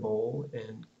offering bowl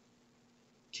and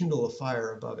kindle a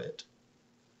fire above it.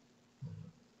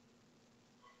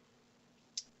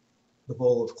 The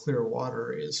bowl of clear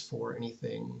water is for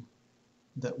anything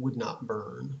that would not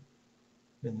burn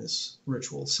in this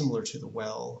ritual, similar to the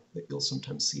well that you'll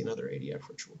sometimes see in other ADF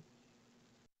ritual.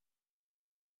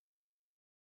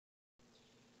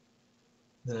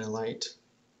 Then I light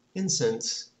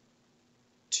incense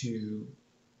to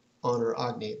honor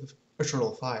Agni, the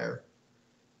eternal fire,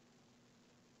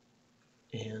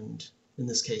 and in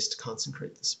this case to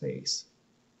consecrate the space.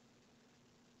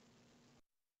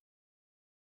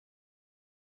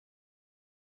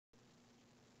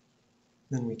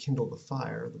 Then we kindle the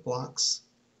fire. The blocks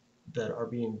that are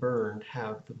being burned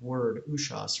have the word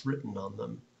Ushas written on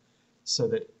them, so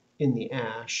that in the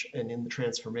ash and in the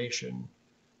transformation,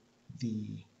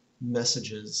 the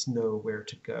messages know where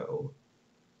to go.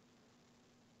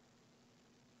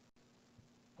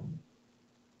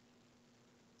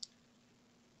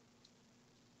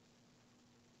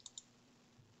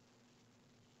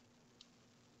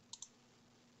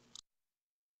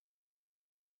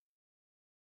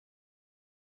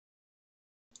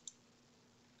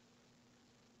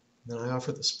 And I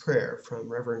offer this prayer from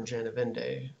Reverend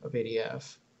Janavende of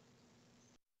ADF.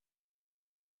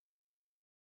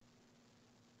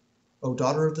 O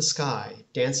daughter of the sky,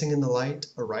 dancing in the light,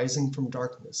 arising from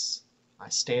darkness, I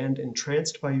stand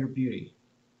entranced by your beauty,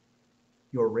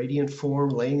 your radiant form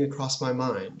laying across my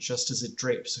mind just as it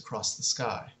drapes across the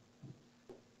sky.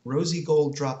 Rosy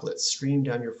gold droplets stream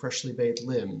down your freshly bathed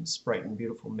limbs, bright and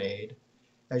beautiful maid,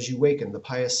 as you waken the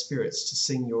pious spirits to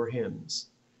sing your hymns,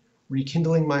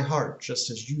 rekindling my heart just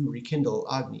as you rekindle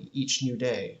Agni each new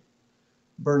day,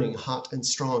 burning hot and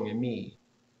strong in me,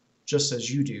 just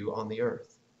as you do on the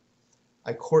earth.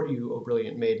 I court you, O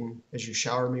brilliant maiden, as you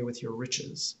shower me with your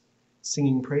riches,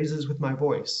 singing praises with my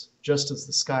voice, just as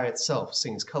the sky itself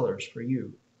sings colors for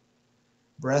you.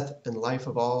 Breath and life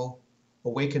of all,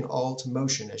 awaken all to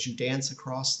motion as you dance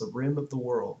across the rim of the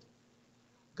world.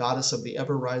 Goddess of the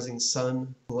ever-rising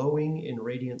sun, glowing in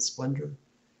radiant splendor,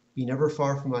 be never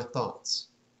far from my thoughts,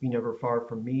 be never far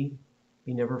from me,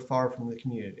 be never far from the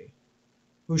community.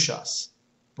 Ushas,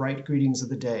 bright greetings of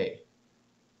the day.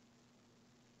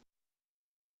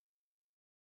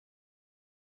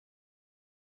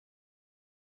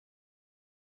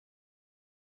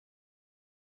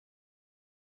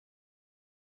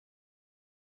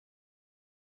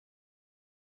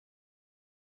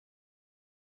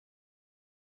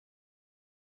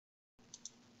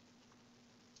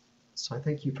 So I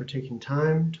thank you for taking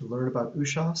time to learn about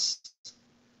Ushas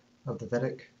of the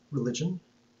Vedic religion,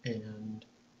 and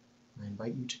I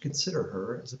invite you to consider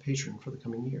her as a patron for the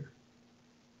coming year.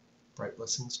 Bright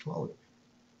blessings to all of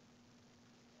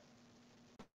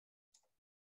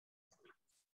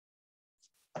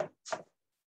you.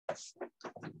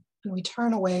 And we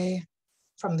turn away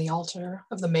from the altar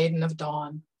of the Maiden of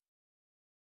Dawn,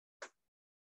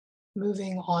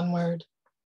 moving onward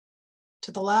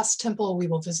to the last temple we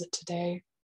will visit today,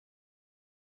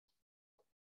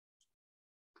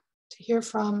 to hear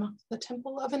from the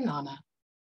Temple of Inanna.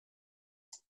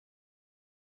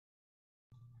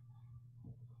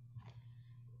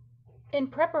 In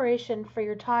preparation for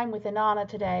your time with Inanna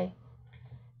today,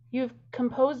 you've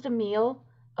composed a meal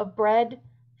of bread,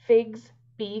 figs,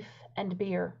 beef, and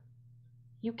beer.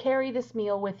 You carry this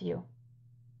meal with you.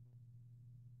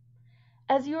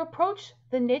 As you approach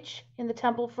the niche in the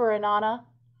temple for Inanna,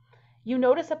 you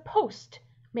notice a post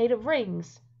made of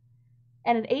rings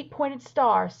and an 8-pointed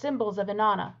star, symbols of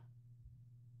Inanna.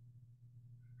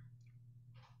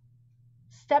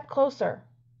 Step closer.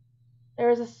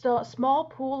 There is a small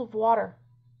pool of water.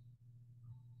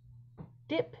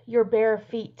 Dip your bare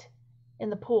feet in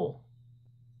the pool.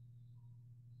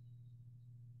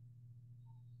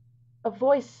 A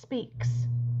voice speaks.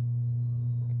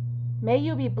 May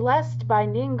you be blessed by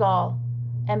Ningal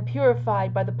and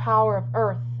purified by the power of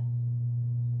earth.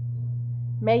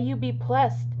 May you be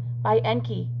blessed by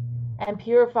Enki and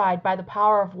purified by the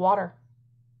power of water.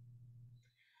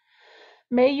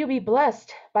 May you be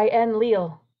blessed by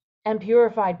Enlil and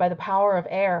purified by the power of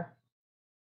air.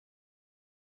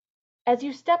 As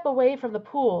you step away from the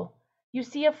pool, you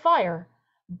see a fire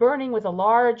burning with a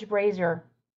large brazier.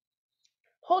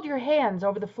 Hold your hands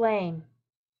over the flame.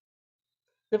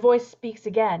 The voice speaks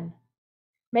again.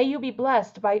 May you be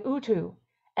blessed by Utu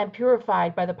and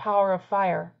purified by the power of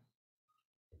fire.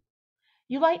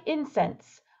 You light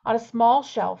incense on a small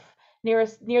shelf near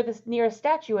a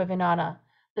statue of Inanna,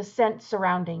 the scent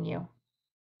surrounding you.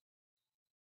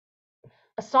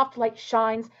 A soft light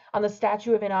shines on the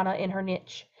statue of Inanna in her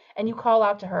niche, and you call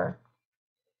out to her.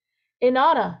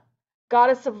 Inanna,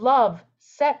 goddess of love,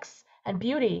 sex, and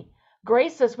beauty,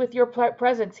 grace us with your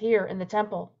presence here in the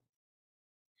temple.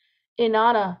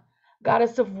 Inanna,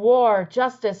 goddess of war,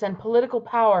 justice, and political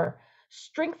power,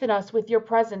 strengthen us with your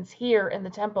presence here in the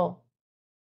temple.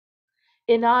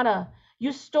 Inanna,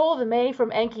 you stole the May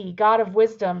from Enki, god of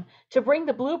wisdom, to bring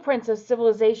the blueprints of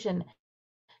civilization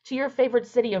to your favored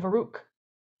city of Uruk.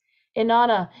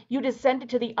 Inanna, you descended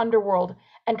to the underworld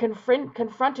and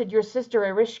confronted your sister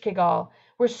Erishkigal,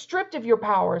 were stripped of your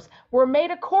powers, were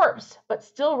made a corpse, but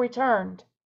still returned.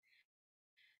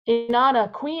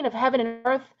 Inanna, queen of heaven and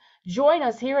earth, join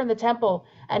us here in the temple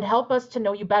and help us to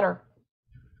know you better.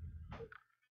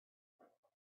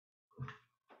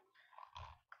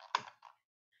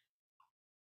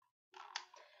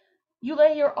 You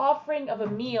lay your offering of a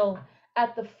meal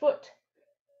at the foot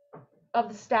of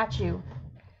the statue,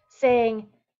 saying,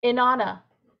 Inanna,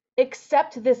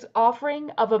 accept this offering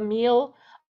of a meal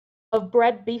of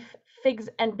bread, beef, figs,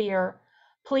 and beer.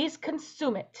 Please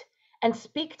consume it and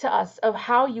speak to us of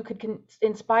how you could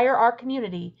inspire our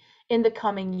community in the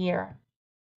coming year.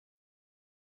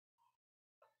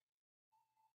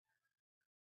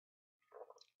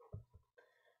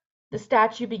 The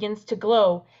statue begins to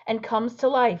glow and comes to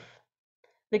life.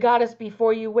 The goddess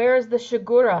before you wears the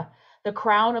shigura, the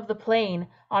crown of the plain,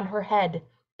 on her head,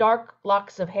 dark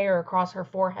locks of hair across her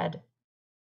forehead.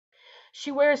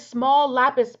 She wears small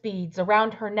lapis beads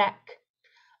around her neck,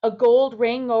 a gold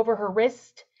ring over her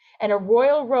wrist, and a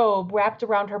royal robe wrapped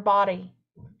around her body.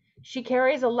 She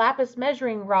carries a lapis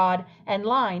measuring rod and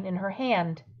line in her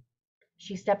hand.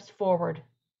 She steps forward.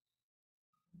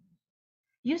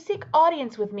 You seek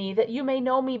audience with me that you may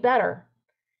know me better.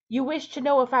 You wish to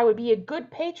know if I would be a good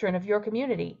patron of your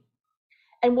community,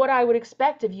 and what I would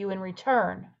expect of you in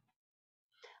return.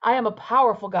 I am a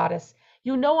powerful goddess.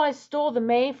 You know I stole the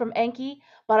May from Enki,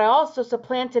 but I also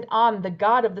supplanted An, the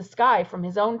god of the sky, from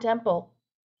his own temple.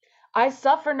 I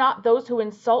suffer not those who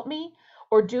insult me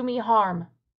or do me harm.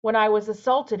 When I was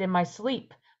assaulted in my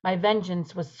sleep, my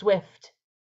vengeance was swift.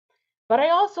 But I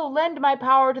also lend my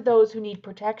power to those who need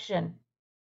protection.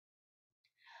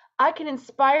 I can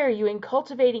inspire you in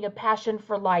cultivating a passion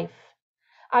for life.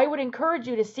 I would encourage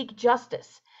you to seek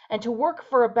justice and to work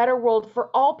for a better world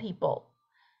for all people.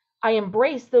 I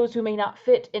embrace those who may not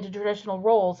fit into traditional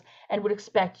roles and would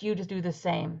expect you to do the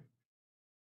same.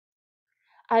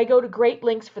 I go to great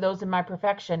lengths for those in my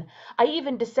profession. I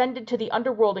even descended to the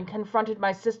underworld and confronted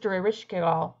my sister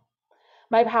Erishkigal.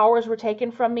 My powers were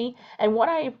taken from me, and when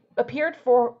I appeared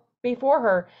before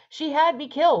her, she had me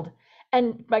killed,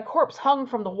 and my corpse hung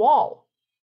from the wall.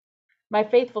 My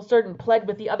faithful servant pled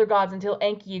with the other gods until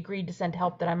Enki agreed to send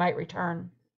help that I might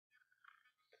return.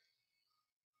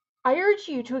 I urge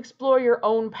you to explore your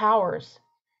own powers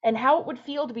and how it would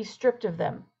feel to be stripped of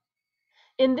them.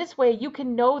 In this way, you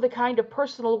can know the kind of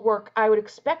personal work I would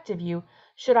expect of you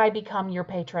should I become your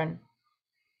patron.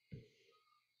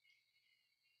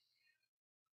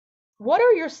 What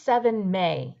are your 7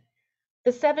 May,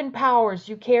 the 7 powers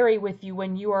you carry with you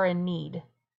when you are in need?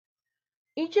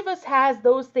 Each of us has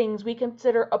those things we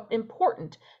consider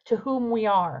important to whom we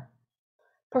are.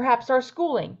 Perhaps our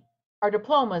schooling, our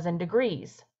diplomas and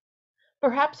degrees.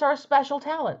 Perhaps our special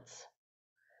talents.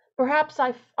 Perhaps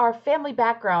our family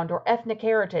background or ethnic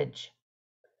heritage.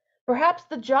 Perhaps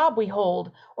the job we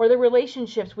hold or the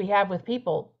relationships we have with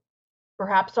people.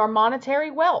 Perhaps our monetary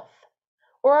wealth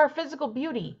or our physical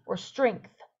beauty or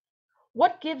strength.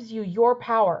 What gives you your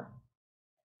power?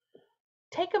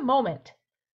 Take a moment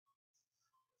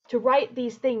to write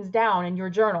these things down in your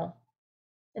journal,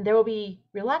 and there will be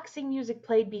relaxing music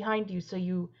played behind you so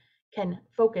you can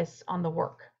focus on the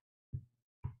work.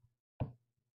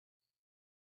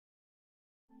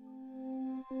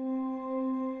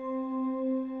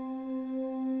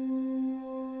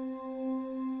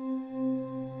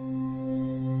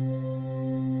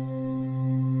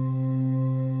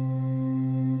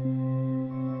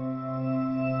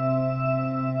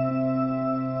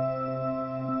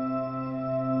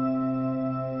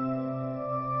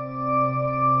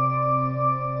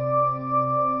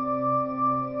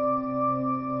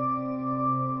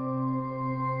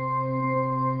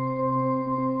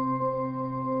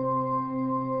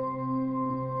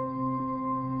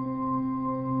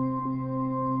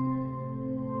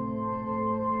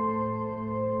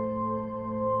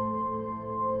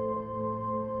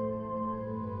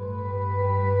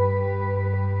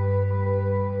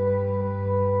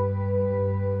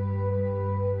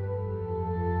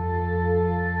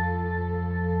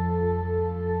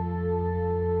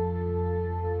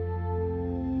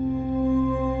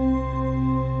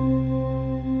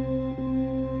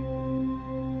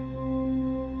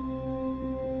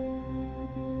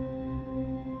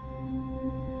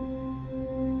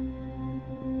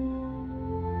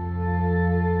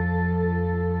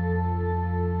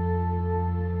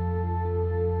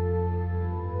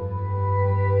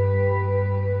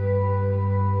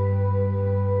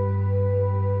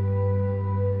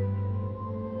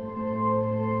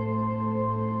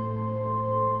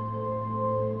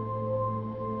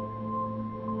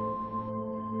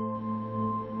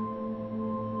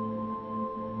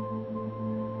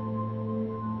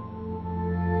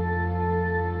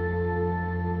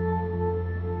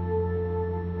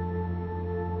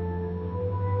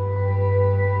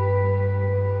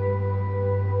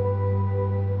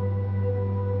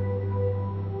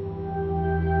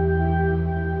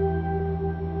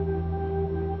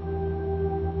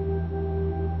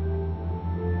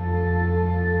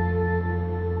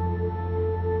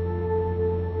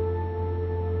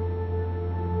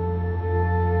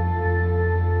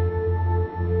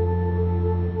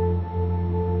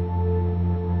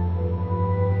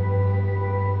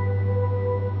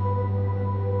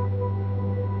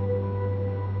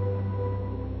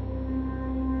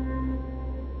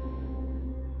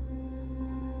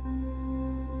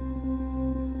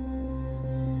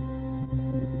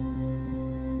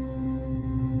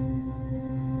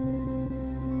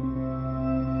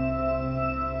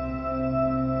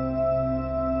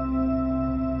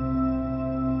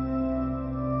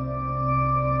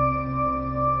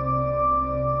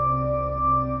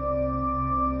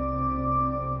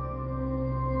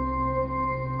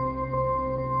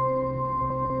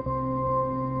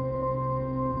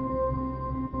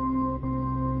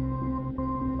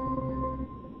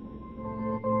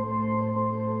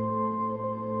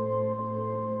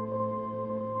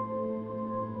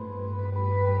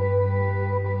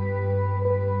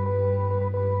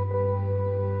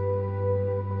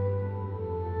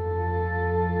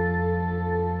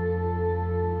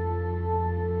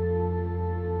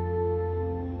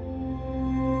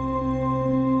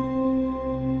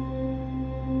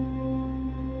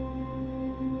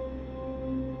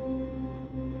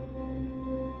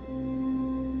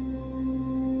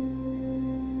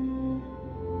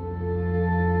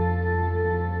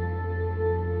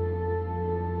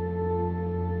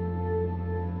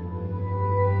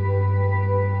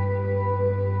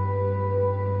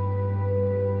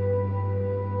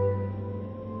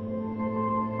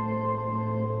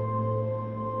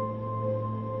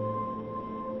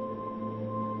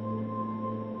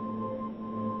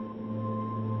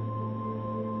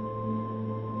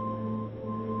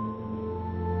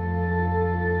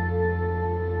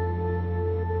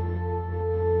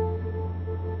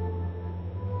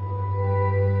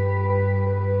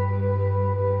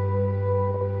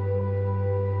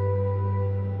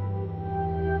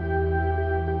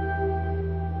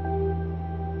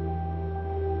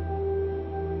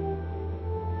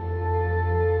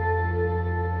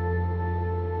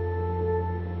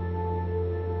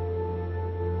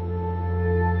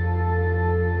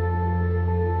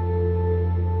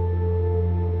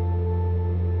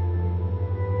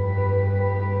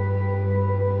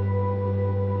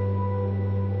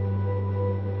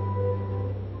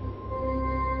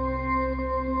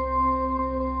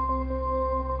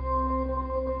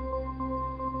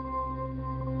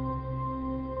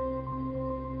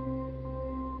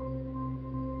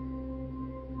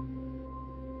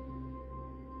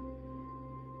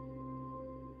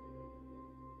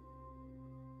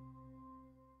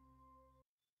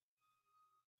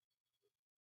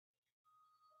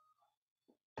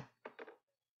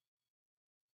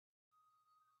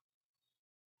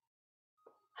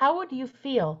 How would you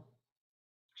feel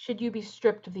should you be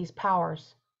stripped of these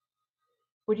powers?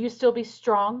 Would you still be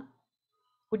strong?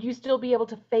 Would you still be able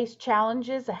to face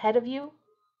challenges ahead of you?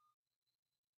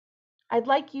 I'd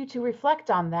like you to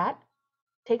reflect on that.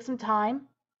 Take some time,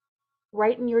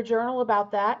 write in your journal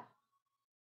about that.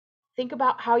 Think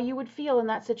about how you would feel in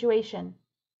that situation,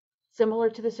 similar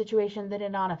to the situation that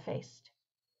Inanna faced.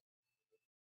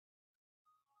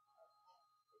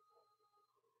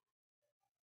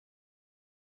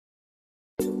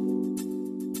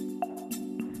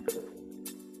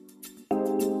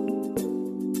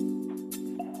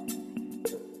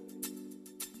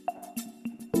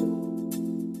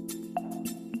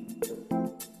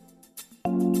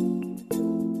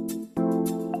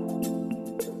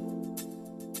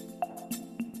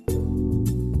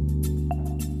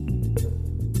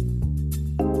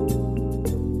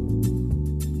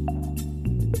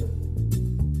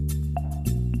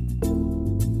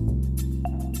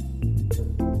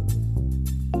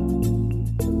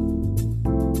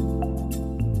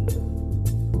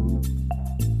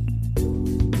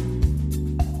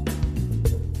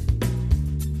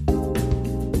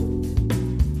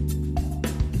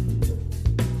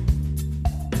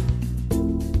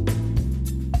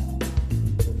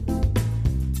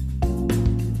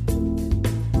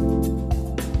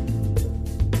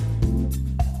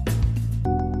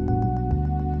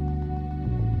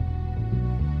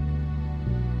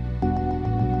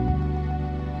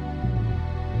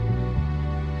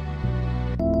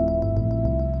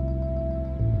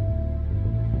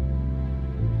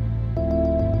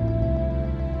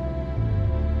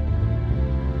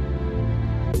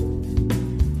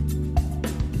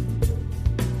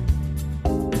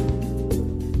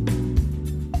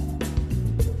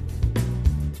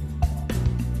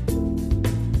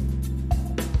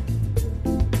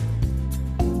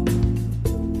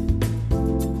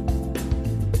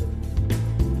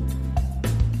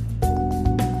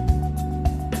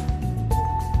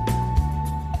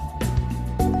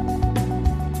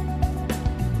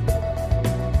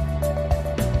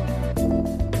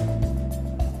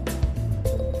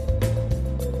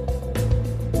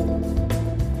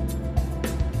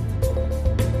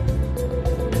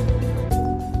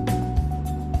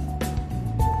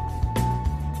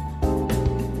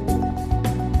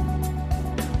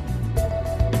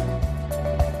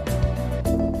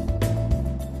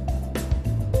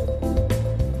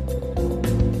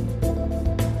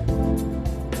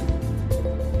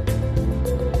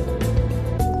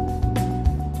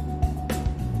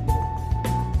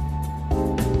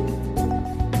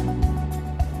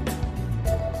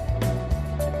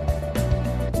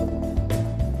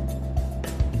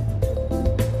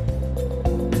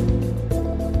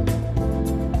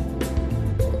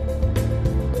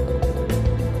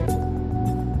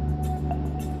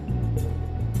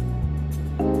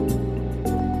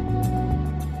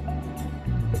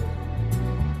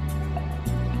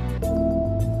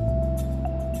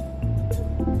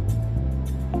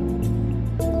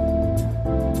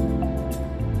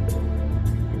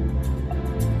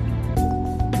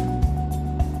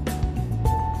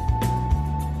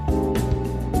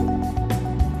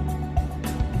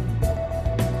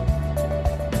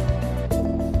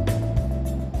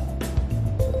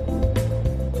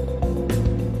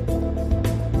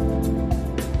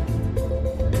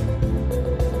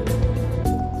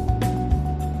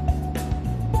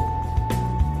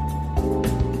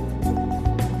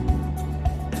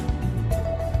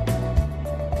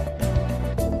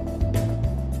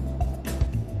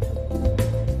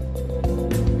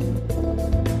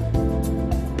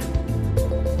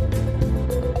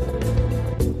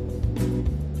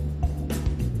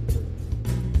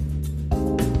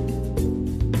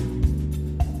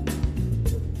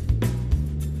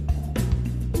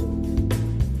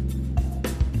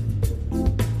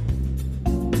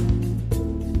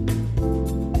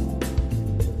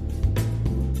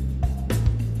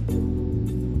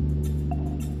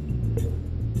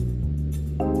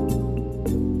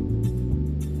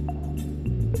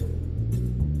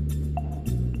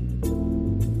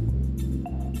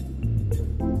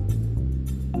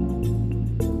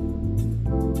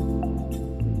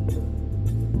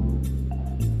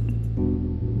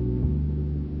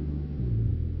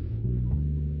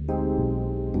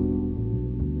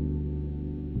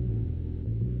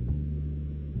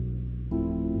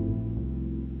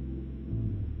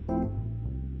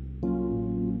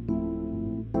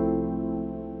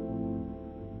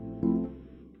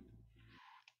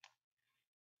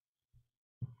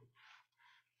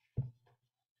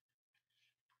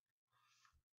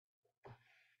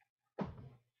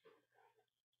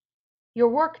 Your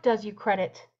work does you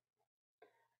credit.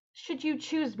 Should you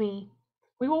choose me,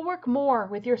 we will work more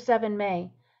with your 7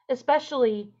 May,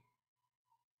 especially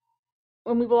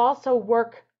when we will also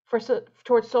work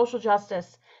towards social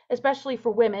justice, especially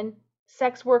for women,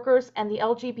 sex workers, and the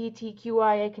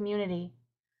LGBTQIA community.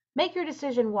 Make your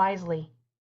decision wisely.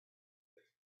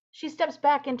 She steps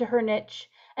back into her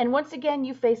niche, and once again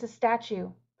you face a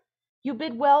statue. You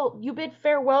bid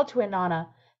farewell to Inanna,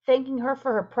 thanking her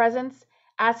for her presence,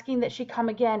 asking that she come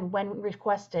again when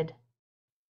requested.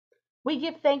 We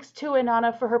give thanks to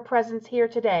Inanna for her presence here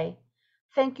today.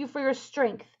 Thank you for your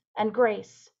strength and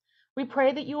grace. We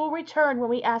pray that you will return when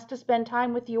we ask to spend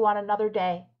time with you on another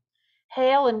day.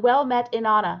 Hail and well met,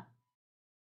 Inanna.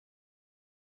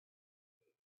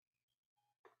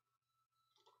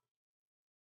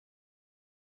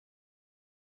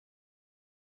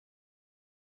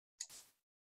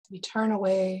 We turn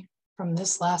away from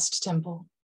this last temple,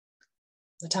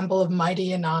 the temple of mighty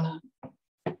Inanna,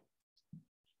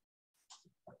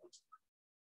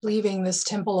 leaving this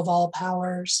temple of all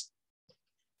powers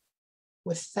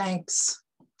with thanks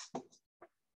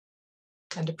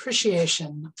and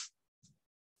appreciation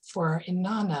for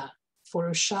Inanna,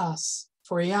 for Ushas,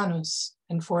 for Janus,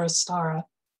 and for Ostara.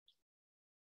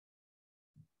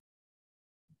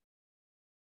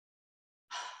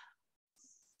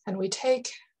 And we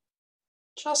take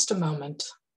just a moment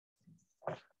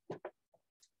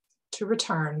to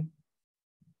return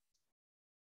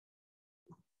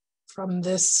from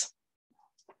this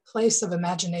place of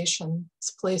imagination,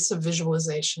 this place of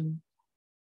visualization,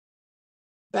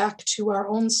 back to our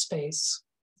own space,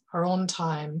 our own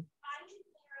time,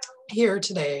 here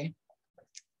today,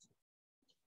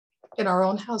 in our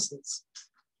own houses,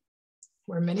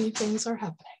 where many things are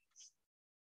happening.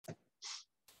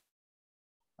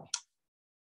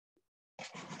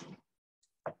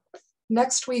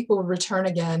 Next week, we'll return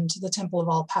again to the Temple of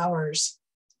All Powers,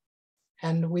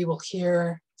 and we will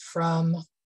hear from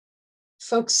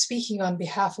folks speaking on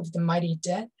behalf of the mighty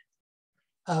dead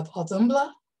of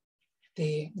Odumbla,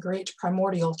 the great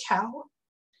primordial cow,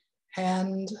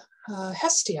 and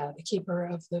Hestia, the keeper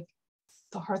of the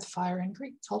hearth fire in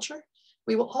Greek culture.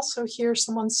 We will also hear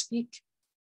someone speak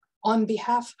on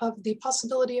behalf of the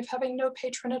possibility of having no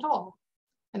patron at all,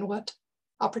 and what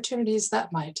opportunities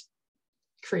that might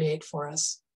create for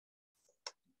us.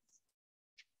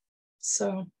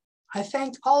 So I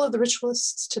thank all of the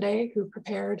ritualists today who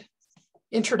prepared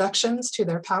introductions to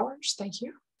their powers. Thank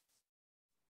you.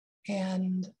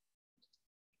 And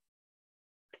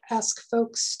ask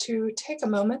folks to take a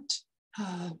moment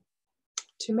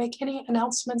to make any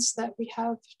announcements that we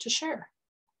have to share.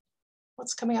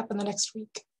 What's coming up in the next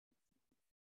week?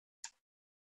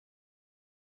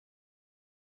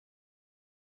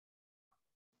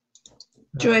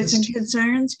 Joys and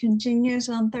Concerns continues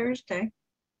on Thursday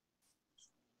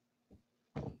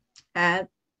at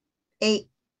 8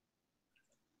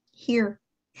 here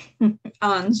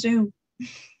on Zoom.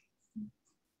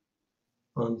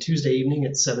 On Tuesday evening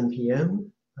at 7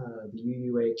 p.m., the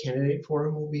UUA Candidate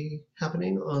Forum will be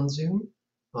happening on Zoom,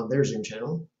 on their Zoom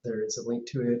channel. There is a link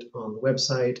to it on the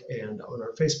website and on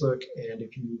our Facebook, and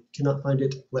if you cannot find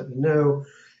it, let me know.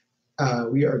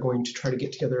 We are going to try to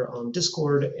get together on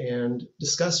Discord and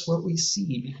discuss what we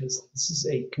see, because this is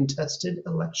a contested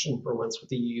election for once with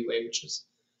the UUA, which has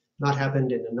not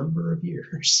happened in a number of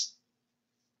years.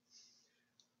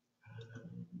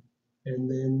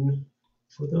 And then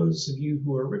for those of you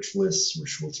who are ritualists,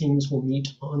 ritual teams will meet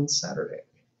on Saturday.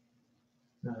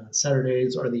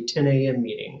 Saturdays are the 10 a.m.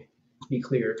 meeting. Be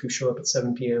clear, if you show up at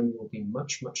 7 p.m., you will be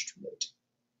much, much too late,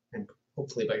 and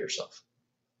hopefully by yourself.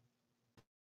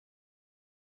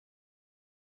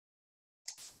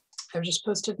 I've just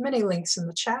posted many links in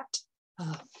the chat.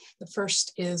 The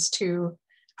first is to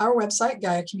our website,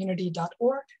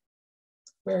 GaiaCommunity.org,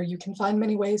 where you can find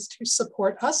many ways to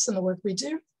support us and the work we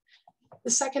do. The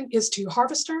second is to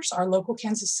Harvesters, our local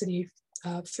Kansas City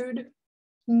food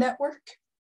network,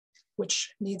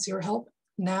 which needs your help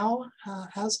now,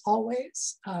 as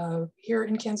always. Here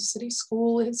in Kansas City,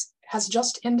 school has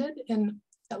just ended in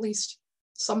at least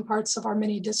some parts of our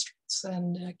mini districts,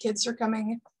 and kids are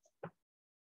coming.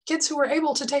 Kids who were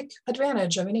able to take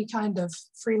advantage of any kind of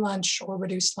free lunch or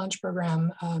reduced lunch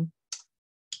program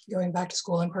going back to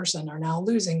school in person are now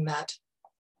losing that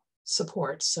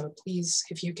support. So please,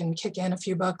 if you can kick in a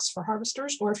few bucks for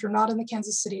Harvesters, or if you're not in the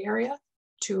Kansas City area,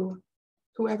 to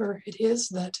whoever it is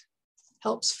that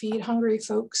helps feed hungry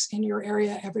folks in your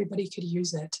area, everybody could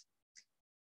use it.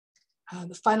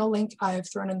 The final link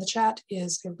I've thrown in the chat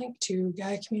is a link to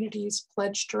Gaia Community's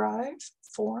Pledge Drive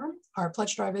form. Our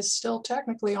Pledge Drive is still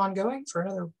technically ongoing for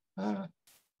another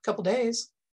couple days,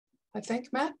 I think,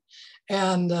 Matt.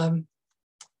 And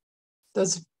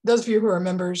those of you who are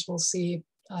members will see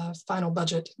final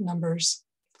budget numbers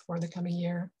for the coming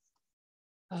year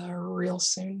real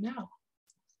soon now.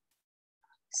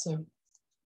 So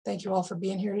thank you all for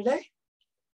being here today.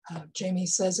 Jamie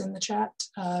says in the chat,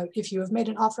 if you have made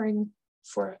an offering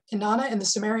for Inanna in the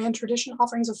Sumerian tradition,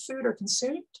 offerings of food are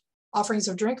consumed, offerings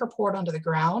of drink are poured onto the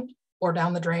ground or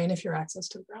down the drain if your access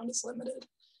to the ground is limited.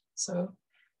 So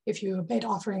if you have made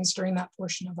offerings during that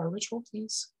portion of our ritual,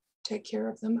 please take care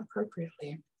of them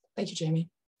appropriately. Thank you, Jamie.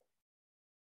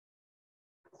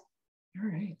 All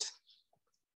right.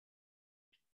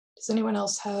 Does anyone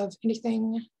else have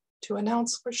anything to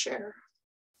announce or share?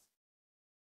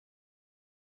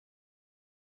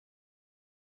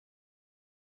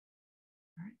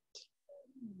 All right.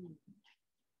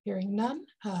 Hearing none,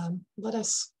 let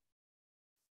us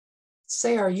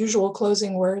say our usual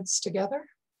closing words together.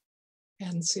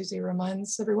 And Susie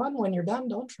reminds everyone, when you're done,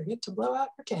 don't forget to blow out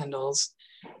your candles.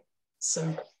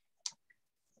 So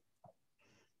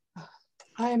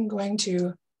I am going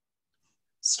to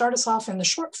start us off in the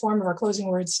short form of our closing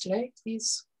words today.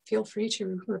 Please feel free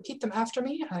to repeat them after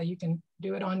me. You can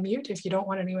do it on mute if you don't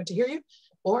want anyone to hear you,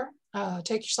 or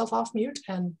take yourself off mute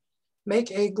and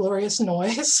make a glorious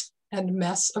noise and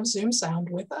mess of Zoom sound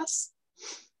with us.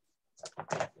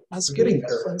 It's getting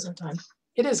better. Closing time.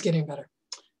 It is getting better.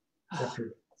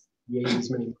 After these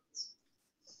many months.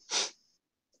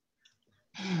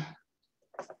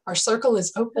 Our circle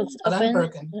is open, but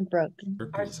unbroken.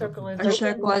 Our circle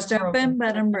is open,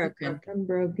 but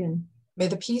unbroken. May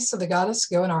the peace of the goddess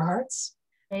go in our hearts.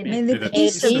 May the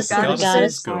peace of the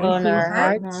goddess go in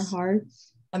our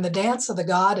hearts. And the dance of the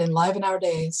god enliven our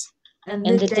days. And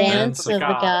the dance of the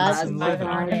gods enliven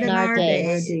our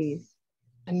days.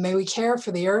 And may we care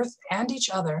for the earth and each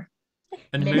other.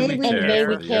 And may we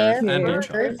care for the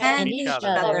earth and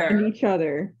each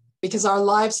other. Because our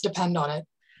lives depend on it.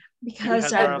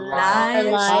 Because our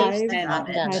lives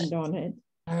depend on it.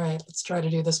 All right, let's try to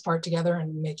do this part together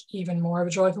and make even more of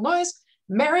a joyful noise.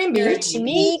 Merry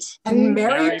meet and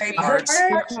merry part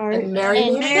and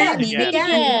merry meet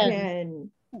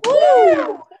again.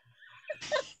 Woo!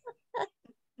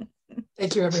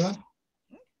 Thank you, everyone.